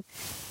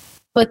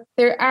 But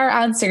there are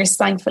answers,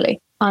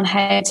 thankfully, on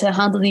how to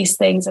handle these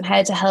things and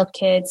how to help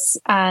kids.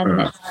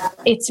 And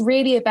it's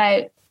really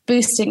about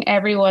boosting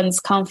everyone's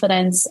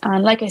confidence.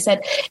 And like I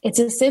said, it's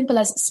as simple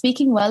as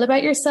speaking well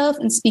about yourself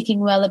and speaking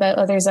well about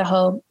others at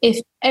home.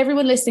 If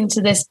everyone listening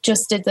to this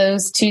just did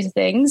those two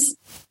things,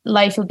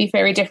 life will be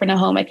very different at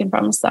home. I can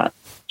promise that.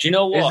 Do you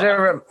know what? Is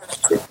there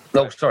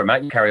Oh, sorry,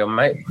 Matt. You carry on,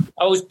 mate.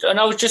 I was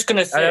just going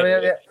to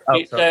say...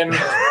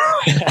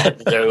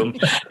 Zoom.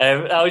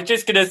 I was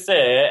just going to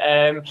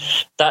say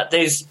that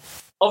there's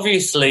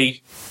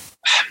obviously...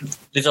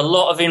 There's a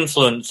lot of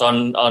influence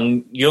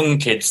on young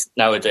kids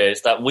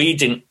nowadays that we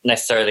didn't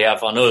necessarily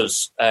have on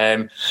us.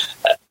 And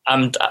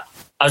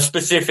I'm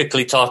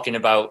specifically talking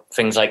about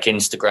things like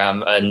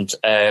Instagram,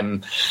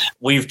 and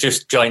we've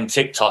just joined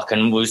TikTok,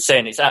 and we're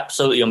saying it's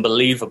absolutely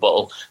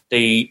unbelievable,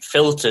 the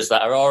filters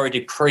that are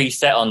already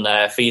preset on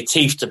there for your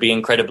teeth to be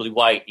incredibly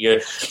white, your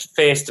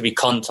face to be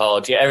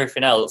contoured, your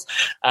everything else,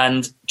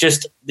 and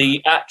just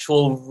the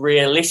actual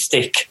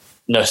realistic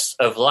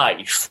of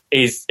life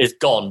is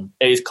gone.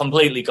 It is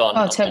completely gone.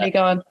 Oh, totally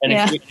gone.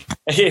 And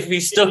if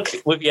you're stuck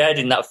with your head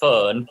in that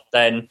phone,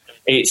 then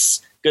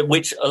it's,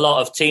 which a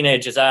lot of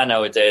teenagers are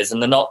nowadays,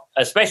 and they're not,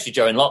 especially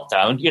during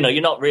lockdown,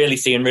 you're not really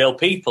seeing real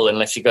people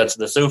unless you go to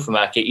the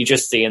supermarket. You're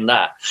just seeing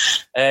that.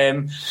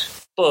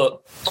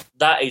 But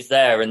that is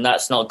there, and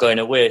that's not going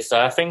away. So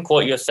I think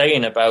what you're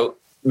saying about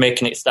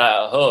making it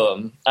start at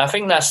home, I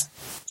think that's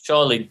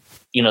surely,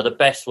 the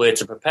best way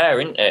to prepare,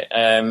 isn't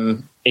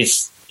it?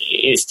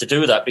 Is to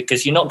do that,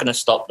 because you're not going to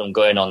stop them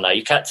going on there.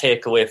 You can't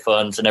take away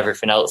phones and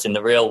everything else in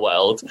the real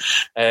world,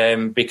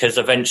 because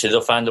eventually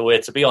they'll find a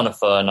way to be on a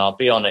phone or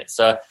be on it.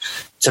 So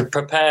to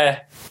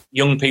prepare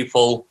young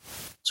people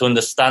to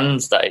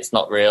understand that it's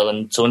not real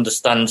and to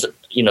understand,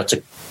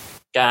 to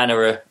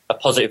garner a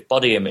positive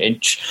body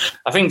image,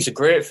 I think it's a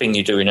great thing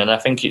you're doing, and I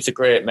think it's a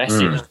great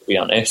message, to be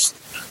honest.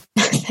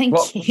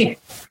 Thank you.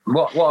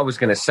 What I was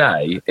going to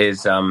say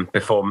is,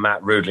 before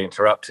Matt rudely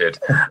interrupted,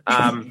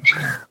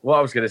 what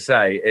I was going to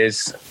say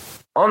is,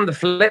 on the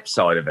flip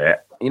side of it,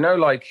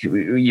 like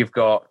you've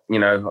got,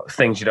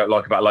 things you don't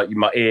like about, like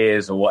my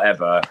ears or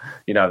whatever,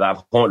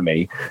 that haunt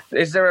me.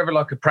 Is there ever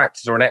like a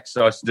practice or an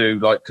exercise to do,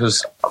 like,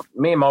 because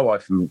me and my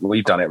wife,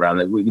 we've done it around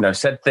that,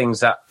 said things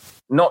that,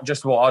 not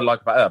just what I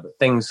like about her, but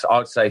things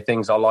I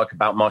like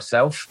about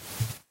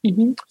myself.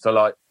 Mm-hmm. So,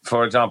 like,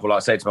 for example, I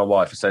say to my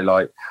wife, I say,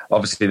 like,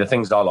 obviously the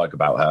things I like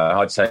about her,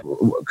 I'd say,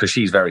 because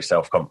she's very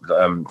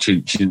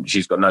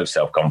she's got no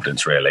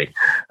self-confidence really,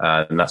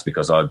 and that's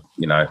because I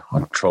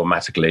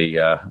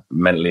traumatically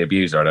mentally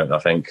abused her, I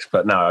think,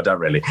 but no, I don't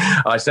really.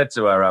 I said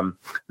to her,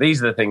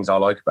 these are the things I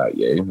like about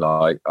you,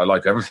 like, I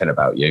like everything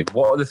about you.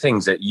 What are the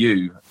things that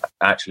you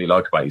actually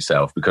like about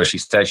yourself? Because she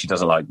says she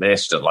doesn't like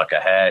this, she doesn't like her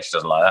hair, she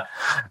doesn't like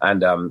that,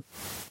 and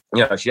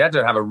you know, she had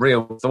to have a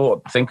real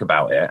think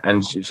about it.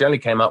 And she only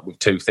came up with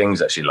 2 things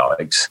that she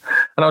likes.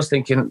 And I was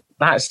thinking,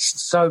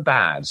 that's so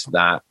bad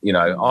that, you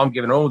know, I'm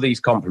giving all these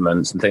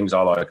compliments and things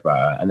I like about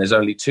her. And there's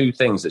only 2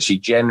 things that she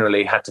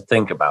generally had to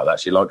think about that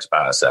she likes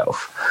about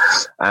herself.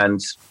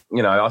 And,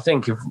 you know, I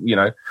think if, you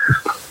know,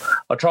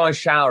 I try and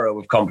shower her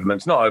with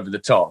compliments, not over the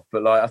top,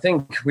 but like, I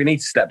think we need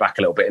to step back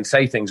a little bit and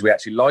say things we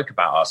actually like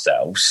about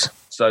ourselves,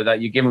 so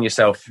that you're giving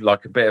yourself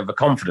like a bit of a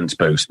confidence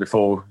boost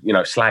before, you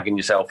know, slagging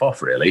yourself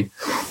off, really.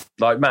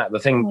 Like, Matt, the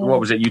thing, what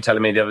was it you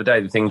telling me the other day,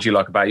 the things you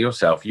like about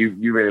yourself?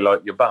 You really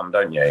like your bum,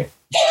 don't you?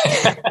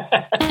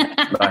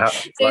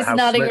 There's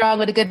nothing wrong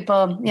with a good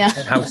bum, yeah.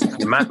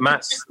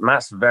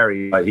 Matt's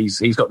very, like,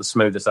 he's got the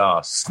smoothest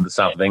arse in the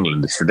south of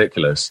England. It's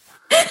ridiculous.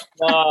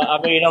 No,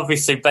 I mean,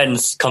 obviously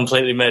Ben's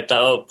completely made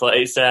that up, but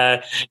it's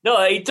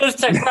no, it does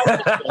take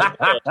practice.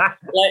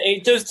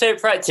 It does take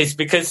practice,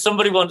 because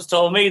somebody once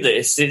told me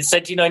this. It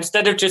said, you know,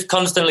 instead of just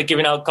constantly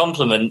giving out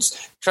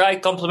compliments, try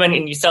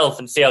complimenting yourself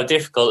and see how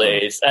difficult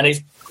it is. And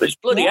it's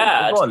bloody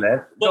hard. Go on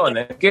then.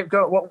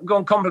 Go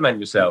on, compliment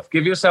yourself.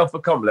 Give yourself a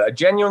compliment, a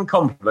genuine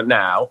compliment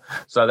now,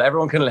 so that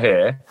everyone can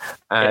hear.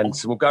 And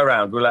we'll go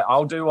around.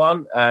 I'll do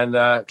one,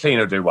 and Clean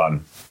will do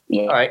one.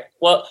 Yeah. All right.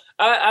 Well,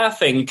 I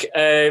think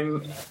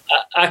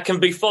I can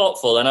be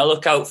thoughtful, and I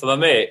look out for my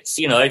mates.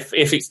 You know, if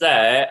it's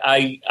there,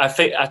 I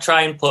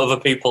try and put other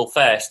people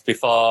first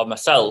before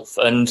myself,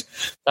 and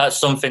that's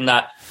something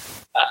that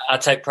I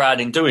take pride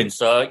in doing.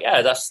 So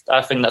yeah,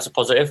 I think that's a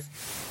positive.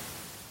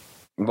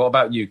 What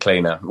about you,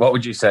 Cleaner? What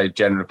would you say,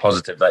 general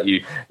positive, that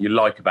you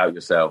like about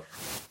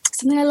yourself?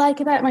 Something I like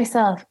about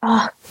myself.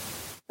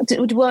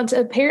 Would you want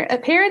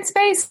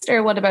appearance-based,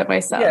 or what about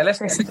myself? Yeah, let's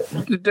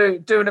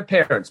do an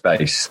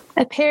appearance-based.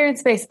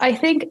 Appearance-based. I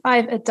think I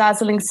have a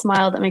dazzling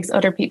smile that makes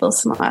other people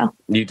smile.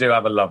 You do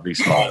have a lovely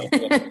smile.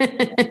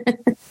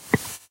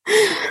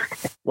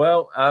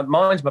 Well,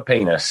 mine's my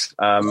penis.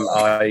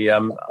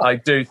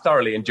 I do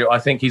thoroughly enjoy. I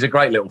think he's a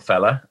great little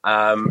fella,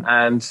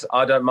 and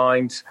I don't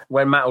mind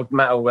when Matt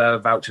will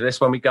vouch for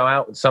this. When we go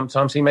out,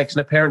 sometimes he makes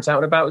an appearance out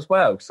and about as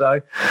well.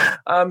 So,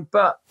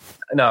 but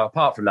no,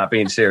 apart from that,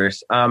 being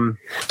serious, I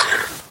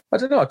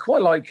don't know. I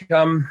quite like.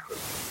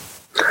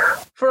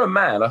 For a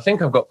man, I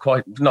think I've got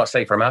quite. Not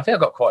say for a man, I think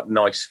I've got quite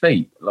nice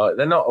feet. Like,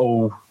 they're not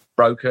all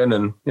broken,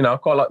 and you know, I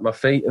quite like my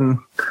feet, and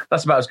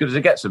that's about as good as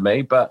it gets with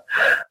me. But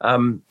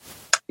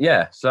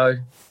yeah, so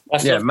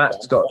that's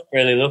Matt's got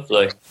really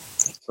lovely.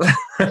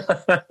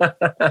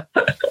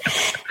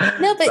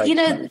 No, but you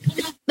know,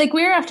 like,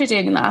 we were after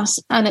doing that,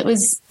 and it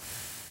was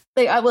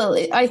like,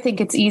 I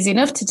think it's easy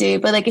enough to do,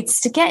 but like,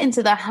 it's to get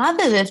into the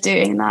habit of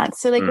doing that.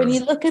 So like, when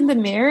you look in the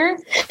mirror,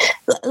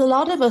 a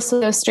lot of us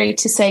will go straight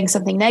to saying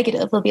something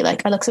negative. We'll be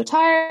like, I look so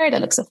tired, I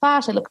look so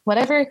fat, I look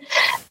whatever.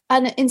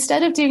 And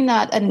instead of doing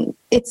that, and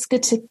it's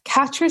good to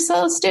catch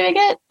yourselves doing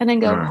it and then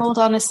go, hold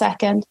on a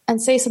second,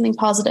 and say something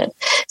positive.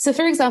 So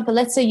for example,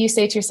 let's say you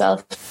say to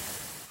yourself,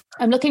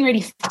 I'm looking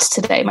really fat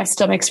today, my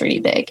stomach's really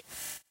big.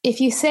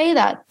 If you say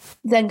that,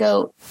 then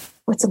go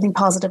with something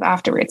positive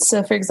afterwards.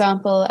 So for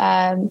example,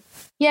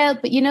 yeah,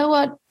 but you know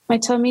what? My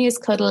tummy is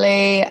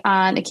cuddly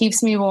and it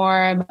keeps me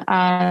warm.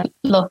 And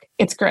look,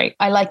 it's great.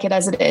 I like it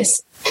as it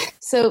is.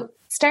 So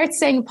start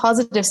saying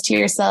positives to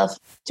yourself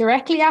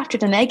directly after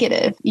the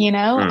negative, you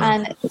know,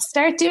 and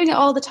start doing it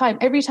all the time.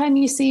 Every time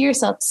you see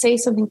yourself, say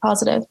something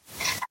positive.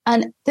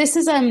 And this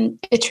is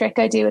a trick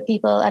I do with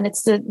people, and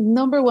it's the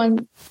number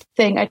one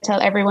thing I tell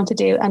everyone to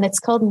do, and it's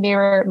called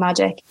mirror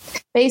magic.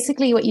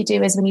 Basically, what you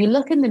do is when you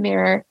look in the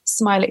mirror,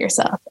 smile at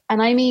yourself.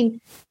 And I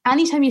mean,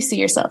 anytime you see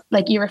yourself,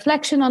 like your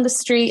reflection on the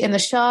street, in the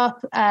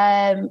shop,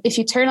 if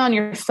you turn on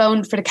your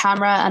phone for the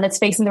camera and it's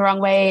facing the wrong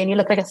way and you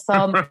look like a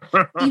thumb,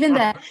 even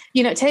then,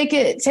 you know, take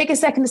a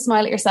second to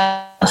smile at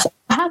yourself.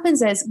 What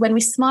happens is, when we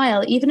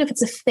smile, even if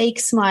it's a fake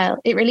smile,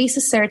 it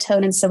releases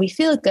serotonin, so we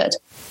feel good.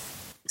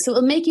 So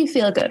it'll make you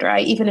feel good,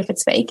 right? Even if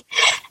it's fake.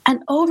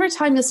 And over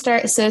time, you'll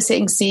start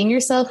associating seeing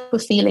yourself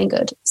with feeling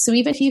good. So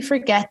even if you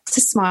forget to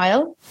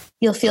smile,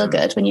 you'll feel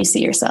good when you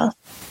see yourself.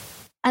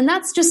 And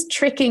that's just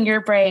tricking your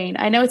brain.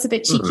 I know it's a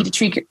bit cheeky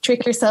to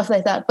trick yourself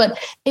like that, but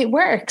it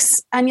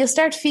works. And you'll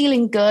start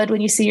feeling good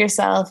when you see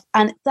yourself.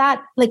 And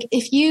that, like,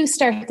 if you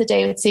start the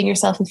day with seeing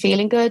yourself and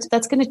feeling good,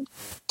 that's going to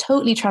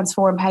totally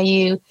transform how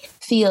you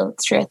feel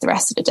throughout the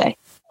rest of the day.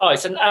 Oh,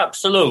 it's an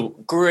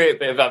absolute great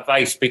bit of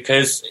advice,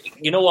 because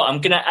you know what? I'm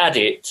going to add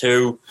it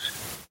to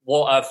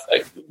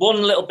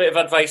one little bit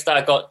of advice that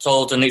I got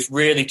told, and it's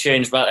really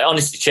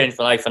honestly changed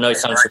my life. I know it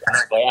sounds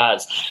ridiculous, but it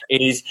has.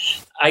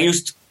 Is I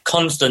used to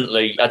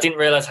constantly, I didn't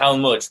realize how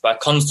much, but I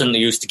constantly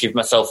used to give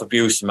myself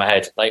abuse in my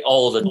head, like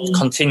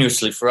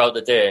continuously throughout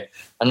the day.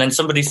 And then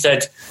somebody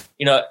said,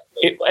 you know,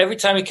 every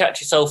time you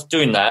catch yourself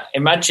doing that,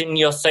 imagine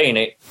you're saying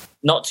it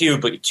not to you,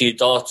 but to your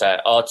daughter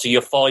or to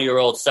your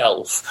 4-year-old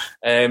self.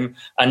 And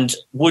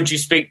would you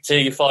speak to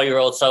your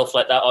 4-year-old self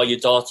like that, or your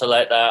daughter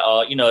like that,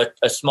 or, you know,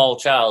 a small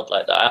child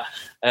like that?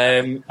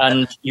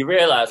 And you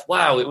realise,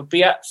 wow, it would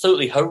be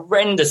absolutely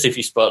horrendous if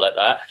you spoke like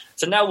that.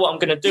 So now what I'm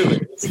going to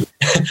do is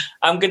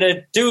I'm going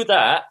to do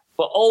that,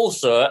 but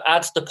also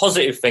add the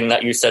positive thing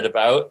that you said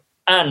about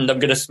and I'm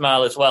going to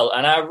smile as well.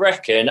 And I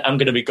reckon I'm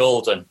going to be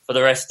golden for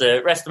the rest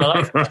of my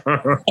life.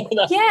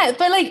 Yeah,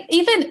 but like,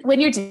 even when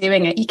you're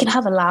doing it, you can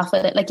have a laugh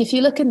at it. Like, if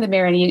you look in the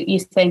mirror and you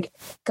think,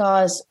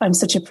 God, I'm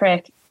such a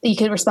prick, you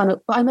can respond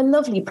with, well, I'm a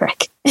lovely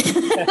prick.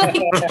 Like,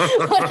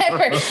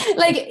 whatever.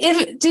 Like,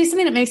 do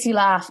something that makes you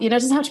laugh. You know,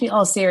 it doesn't have to be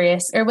all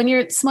serious. Or when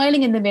you're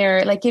smiling in the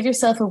mirror, like, give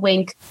yourself a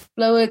wink,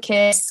 blow a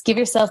kiss, give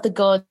yourself the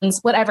guns,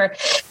 whatever.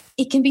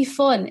 It can be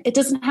fun. It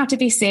doesn't have to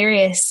be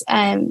serious,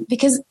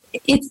 because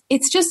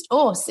it's just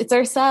us. It's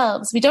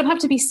ourselves. We don't have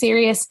to be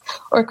serious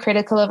or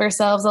critical of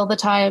ourselves all the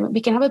time.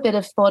 We can have a bit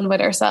of fun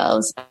with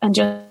ourselves and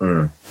just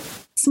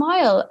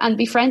smile and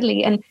be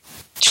friendly and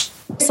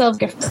yourself.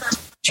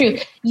 True.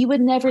 You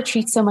would never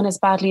treat someone as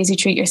badly as you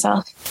treat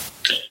yourself.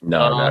 No.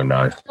 I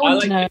like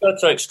to go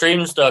to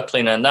extremes, though,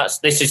 Cliona, and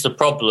this is the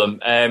problem.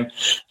 A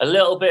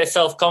little bit of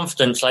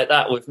self-confidence like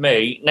that with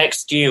me.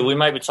 Next year, we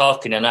might be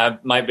talking, and I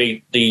might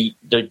be the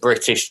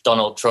British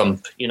Donald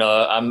Trump. You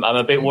know, I'm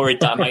a bit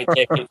worried that I might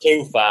take it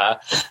too far,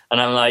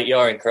 and I'm like,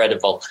 you're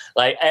incredible.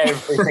 Like,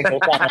 every single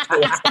time I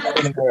see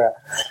it in the mirror.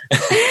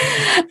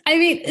 I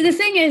mean, the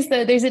thing is,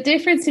 though, there's a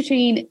difference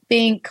between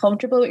being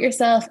comfortable with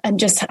yourself and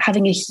just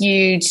having a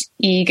huge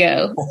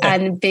ego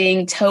and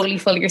being totally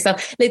full of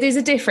yourself. Like, there's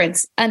a difference.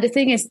 And the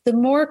thing is, the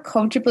more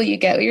comfortable you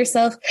get with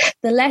yourself,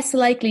 the less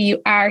likely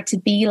you are to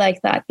be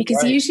like that.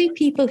 Because usually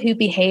people who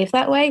behave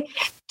that way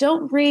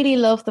don't really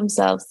love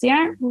themselves. They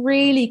aren't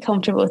really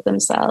comfortable with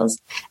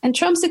themselves. And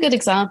Trump's a good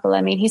example.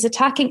 I mean, he's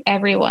attacking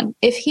everyone.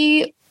 If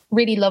he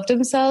really loved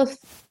himself,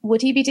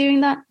 would he be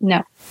doing that?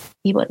 No,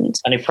 he wouldn't.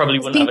 And he probably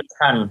wouldn't have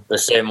a tan the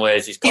same way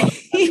as he's got.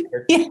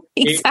 Yeah,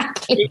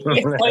 exactly.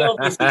 It's quite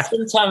obvious.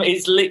 Sometimes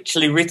it's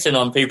literally written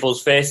on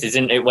people's faces,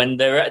 isn't it, when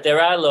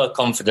there are low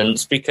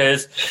confidence,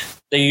 because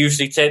they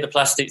usually take the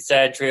plastic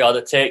surgery or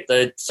they take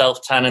the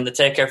self-tan and they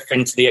take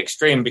everything to the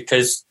extreme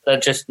because they're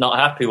just not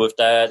happy with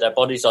their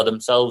bodies or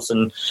themselves.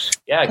 And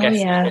I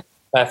guess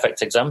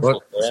perfect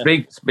example.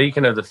 Well,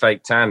 speaking of the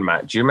fake tan,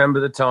 Matt, do you remember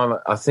the time,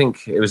 I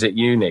think it was at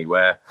uni,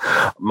 where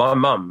my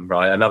mum,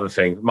 right, another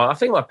thing, I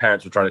think my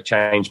parents were trying to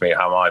change me,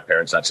 how my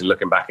parents actually,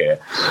 looking back at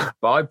it,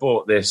 but I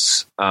bought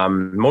this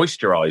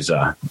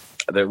moisturiser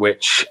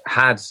which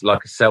had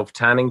like a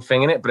self-tanning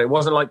thing in it, but it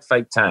wasn't like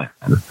fake tan.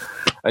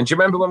 And do you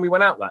remember when we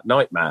went out that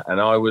night, Matt, and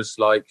I was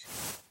like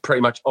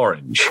pretty much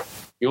orange?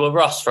 You were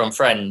Ross from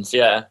Friends,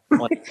 yeah.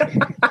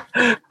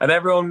 And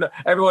everyone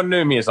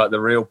knew me as like the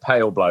real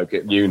pale bloke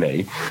at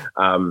uni.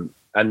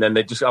 And then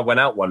I went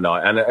out one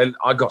night and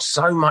I got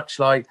so much,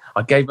 like,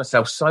 I gave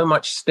myself so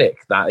much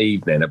stick that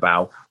evening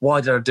about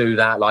why did I do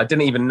that? Like, I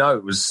didn't even know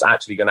it was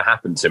actually going to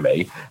happen to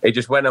me. It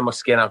just went on my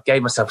skin. I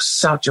gave myself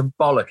such a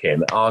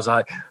bollocking. I was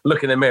like,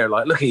 look in the mirror,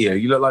 like, look at you.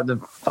 You look like the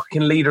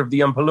fucking leader of the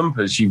Oompa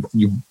Loompas, you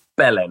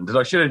bellend. And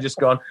I should have just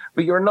gone,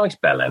 but you're a nice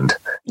bellend.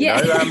 You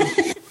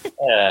know?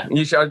 Yeah.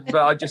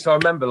 But I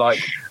remember, like,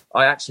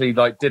 I actually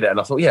did it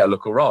and I thought, yeah, I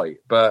look all right.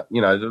 But, you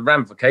know, the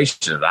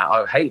ramifications of that,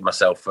 I hated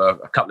myself for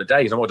a couple of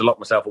days. I wanted to lock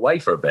myself away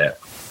for a bit.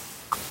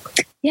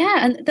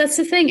 Yeah, and that's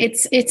the thing.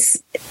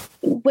 It's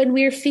when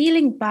we're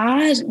feeling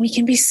bad, we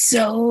can be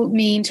so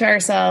mean to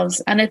ourselves,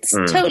 and it's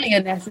totally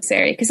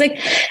unnecessary. Because, like,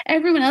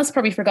 everyone else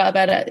probably forgot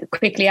about it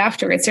quickly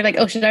afterwards. They're like,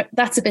 oh,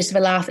 that's a bit of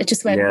a laugh. It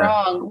just went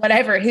wrong.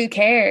 Whatever, who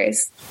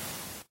cares?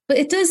 But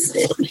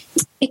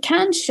it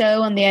can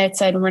show on the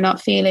outside when we're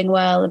not feeling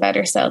well about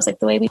ourselves, like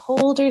the way we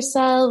hold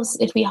ourselves,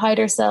 if we hide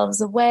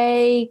ourselves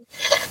away.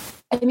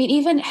 I mean,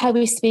 even how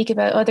we speak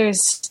about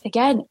others.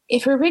 Again,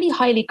 if we're really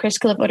highly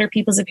critical of other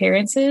people's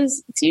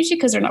appearances, it's usually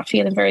because we're not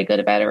feeling very good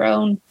about our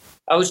own.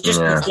 I was just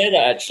going to say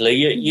that, actually.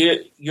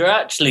 You're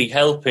actually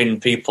helping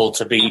people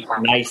to be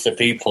nicer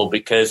people,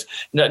 because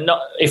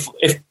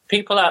if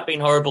people aren't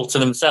being horrible to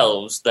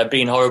themselves, they're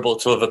being horrible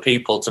to other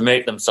people to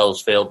make themselves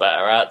feel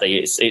better, aren't they?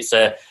 It's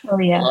a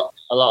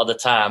lot of the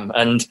time.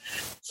 And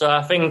so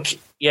I think,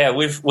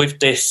 with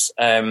this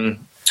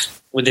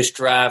with this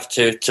drive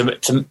to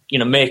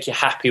make you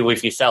happy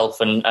with yourself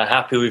and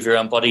happy with your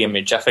own body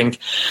image, I think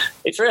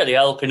it's really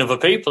helping other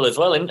people as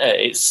well, isn't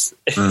it?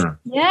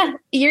 Yeah,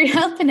 you're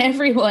helping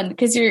everyone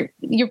because you're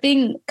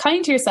being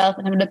kind to yourself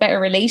and having a better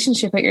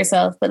relationship with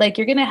yourself. But, like,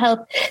 you're going to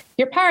help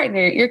your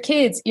partner, your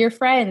kids, your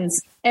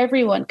friends,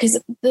 everyone. Because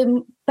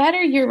the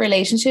better your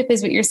relationship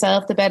is with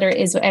yourself, the better it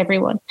is with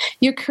everyone.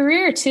 Your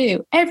career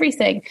too,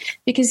 everything.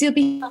 Because you'll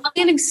be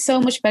feeling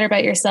so much better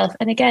about yourself.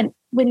 And again,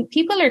 when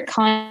people are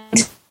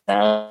kind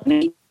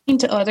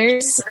to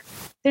others,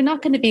 they're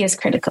not going to be as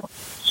critical.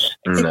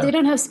 They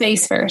don't have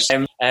space for it.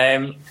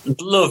 I'd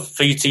love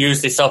for you to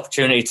use this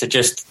opportunity to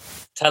just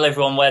tell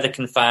everyone where they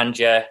can find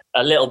you,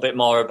 a little bit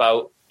more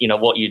about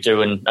what you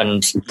do,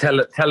 and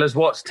tell us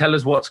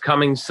what's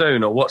coming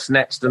soon or what's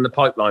next in the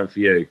pipeline for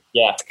you.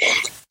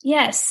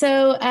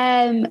 So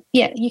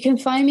you can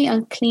find me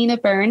on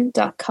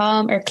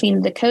ClionaByrne.com or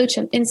Cliona the Coach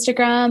on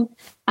Instagram.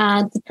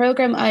 And the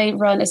program I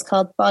run is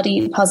called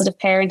Body Positive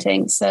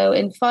Parenting. So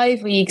in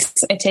 5 weeks,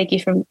 I take you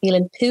from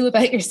feeling poo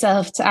about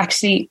yourself to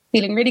actually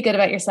feeling really good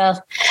about yourself.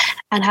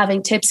 and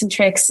having tips and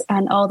tricks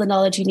and all the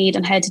knowledge you need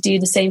on how to do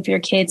the same for your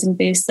kids and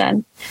boost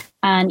them.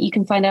 And you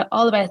can find out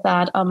all about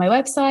that on my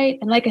website.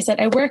 And like I said,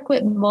 I work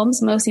with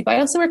mums mostly, but I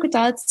also work with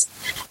dads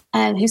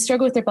who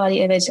struggle with their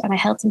body image, and I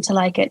help them to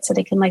like it so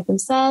they can like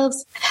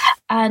themselves.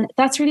 And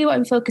that's really what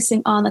I'm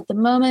focusing on at the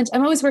moment.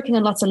 I'm always working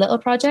on lots of little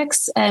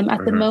projects.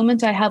 At the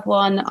moment, I have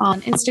one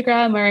on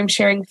Instagram where I'm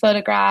sharing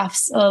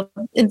photographs of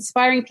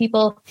inspiring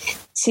people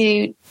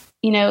to,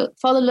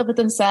 fall in love with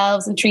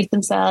themselves and treat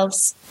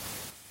themselves.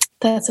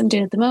 That's what I'm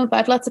doing at the moment. But I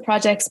have lots of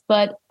projects,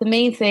 but the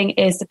main thing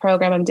is the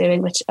program I'm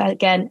doing, which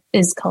again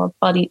is called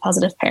Body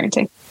Positive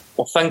Parenting.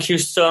 Well, thank you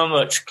so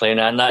much,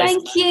 Cliona, and that is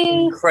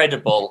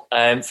incredible.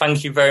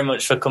 Thank you very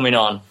much for coming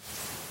on.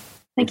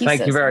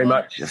 Thank you very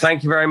much.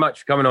 Thank you very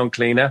much for coming on,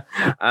 Cliona.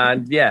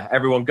 And yeah,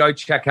 everyone, go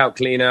check out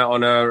Cliona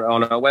on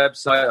our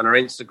website, on our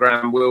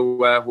Instagram.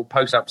 We'll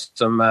post up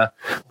some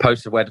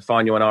posts of where to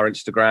find you on our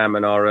Instagram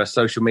and our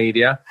social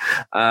media.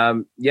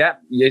 Yeah,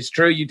 it's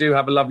true. You do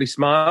have a lovely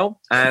smile,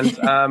 and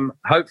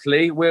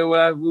hopefully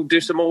we'll do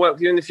some more work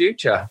with you in the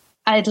future.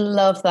 I'd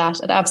love that.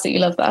 I'd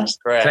absolutely love that.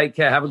 Great. Take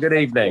care. Have a good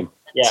evening.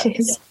 Yeah.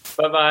 Cheers.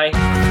 Bye-bye.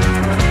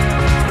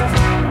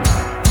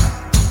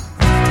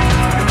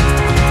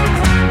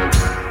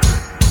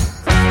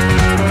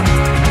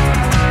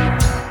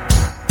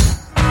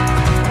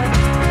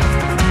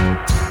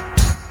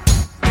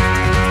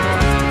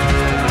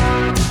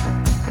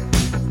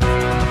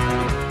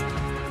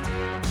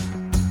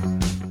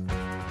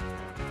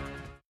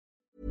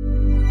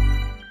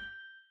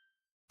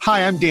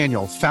 Hi, I'm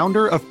Daniel,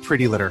 founder of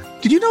Pretty Litter.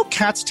 Did you know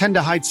cats tend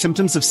to hide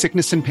symptoms of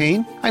sickness and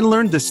pain? I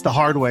learned this the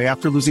hard way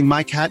after losing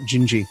my cat,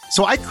 Gingy.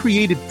 So I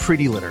created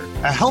Pretty Litter,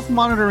 a health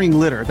monitoring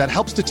litter that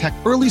helps detect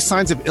early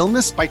signs of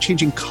illness by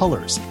changing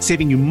colors,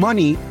 saving you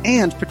money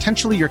and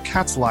potentially your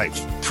cat's life.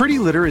 Pretty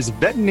Litter is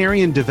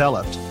veterinarian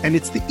developed, and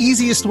it's the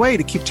easiest way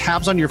to keep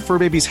tabs on your fur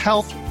baby's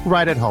health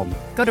right at home.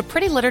 Go to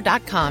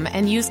prettylitter.com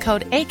and use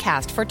code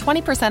ACAST for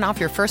 20% off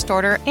your first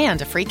order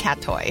and a free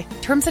cat toy.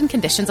 Terms and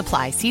conditions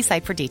apply. See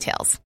site for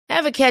details.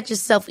 Ever catch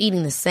yourself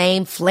eating the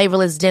same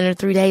flavorless dinner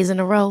 3 days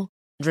in a row?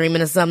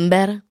 Dreaming of something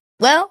better?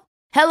 Well,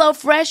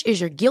 HelloFresh is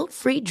your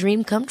guilt-free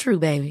dream come true,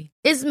 baby.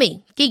 It's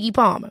me, Keke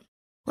Palmer.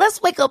 Let's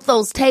wake up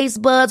those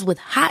taste buds with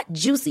hot,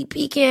 juicy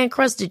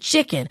pecan-crusted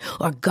chicken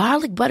or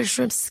garlic butter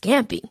shrimp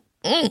scampi.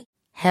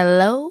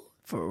 Hello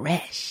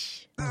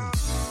Fresh.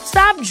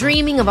 Stop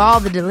dreaming of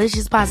all the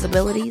delicious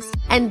possibilities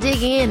and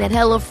dig in at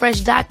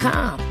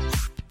HelloFresh.com.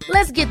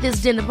 Let's get this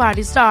dinner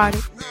party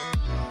started.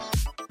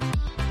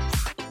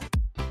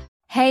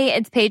 Hey,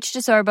 it's Paige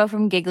DeSorbo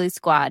from Giggly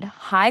Squad.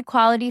 High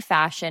quality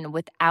fashion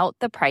without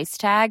the price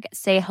tag.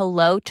 Say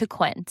hello to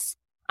Quince.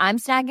 I'm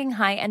snagging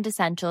high-end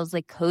essentials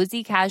like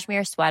cozy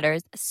cashmere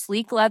sweaters,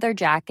 sleek leather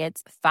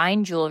jackets,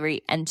 fine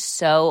jewelry, and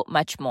so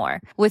much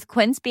more. With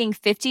Quince being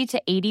 50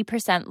 to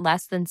 80%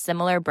 less than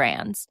similar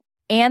brands.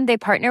 And they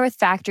partner with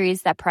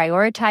factories that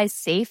prioritize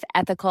safe,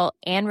 ethical,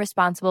 and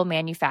responsible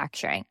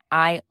manufacturing.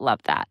 I love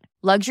that.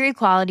 Luxury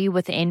quality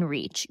within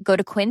reach. Go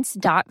to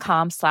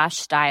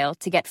quince.com/style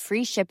to get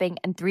free shipping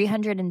and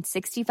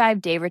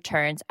 365-day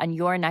returns on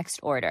your next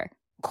order.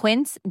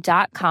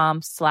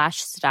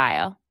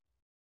 Quince.com/style.